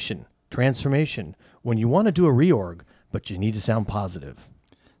transformation. Transformation. When you want to do a reorg, but you need to sound positive.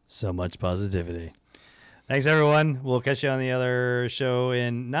 So much positivity. Thanks, everyone. We'll catch you on the other show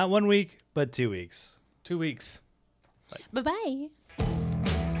in not 1 week, but 2 weeks. 2 weeks. Bye-bye.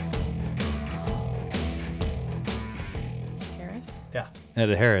 Harris? Yeah. Ed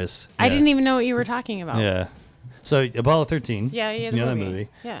Harris. I Yeah. didn't even know what you were talking about. Yeah. So Apollo 13. Yeah, you the know movie. that movie.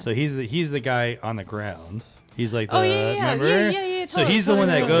 Yeah. So he's the guy on the ground. He's like the Oh, yeah. remember? Yeah, So totally, he's the one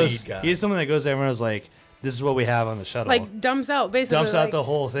that totally. goes. Lead guy. He's the one that goes. Everyone was like, "This is what we have on the shuttle." Like dumps out basically. dumps out like, the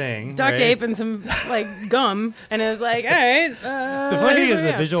whole thing. duct right? tape and some like gum, and is like, all right. The funny thing is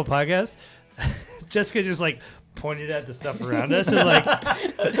the visual podcast. Jessica just like pointed at the stuff around us and like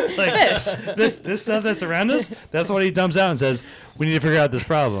this stuff that's around us. That's what he dumps out and says, "We need to figure out this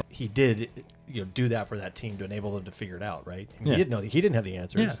problem." He did, do that for that team to enable them to figure it out, right? Yeah. He didn't know. He didn't have the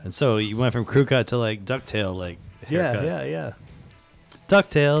answers. Yeah, and so you went from crew cut to like ducktail, like haircut. yeah.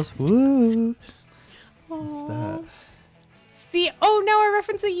 Ducktails. Woo. What's that? See, now a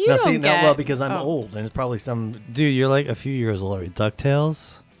reference that you No, don't see, get. well, because I'm Oh. old, and it's probably some. Dude, you're like a few years old already.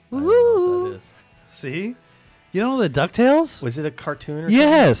 Ducktales. I don't know what that is. See? You don't know the Ducktales? Was it a cartoon or something?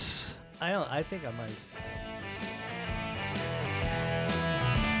 Yes. I think I might.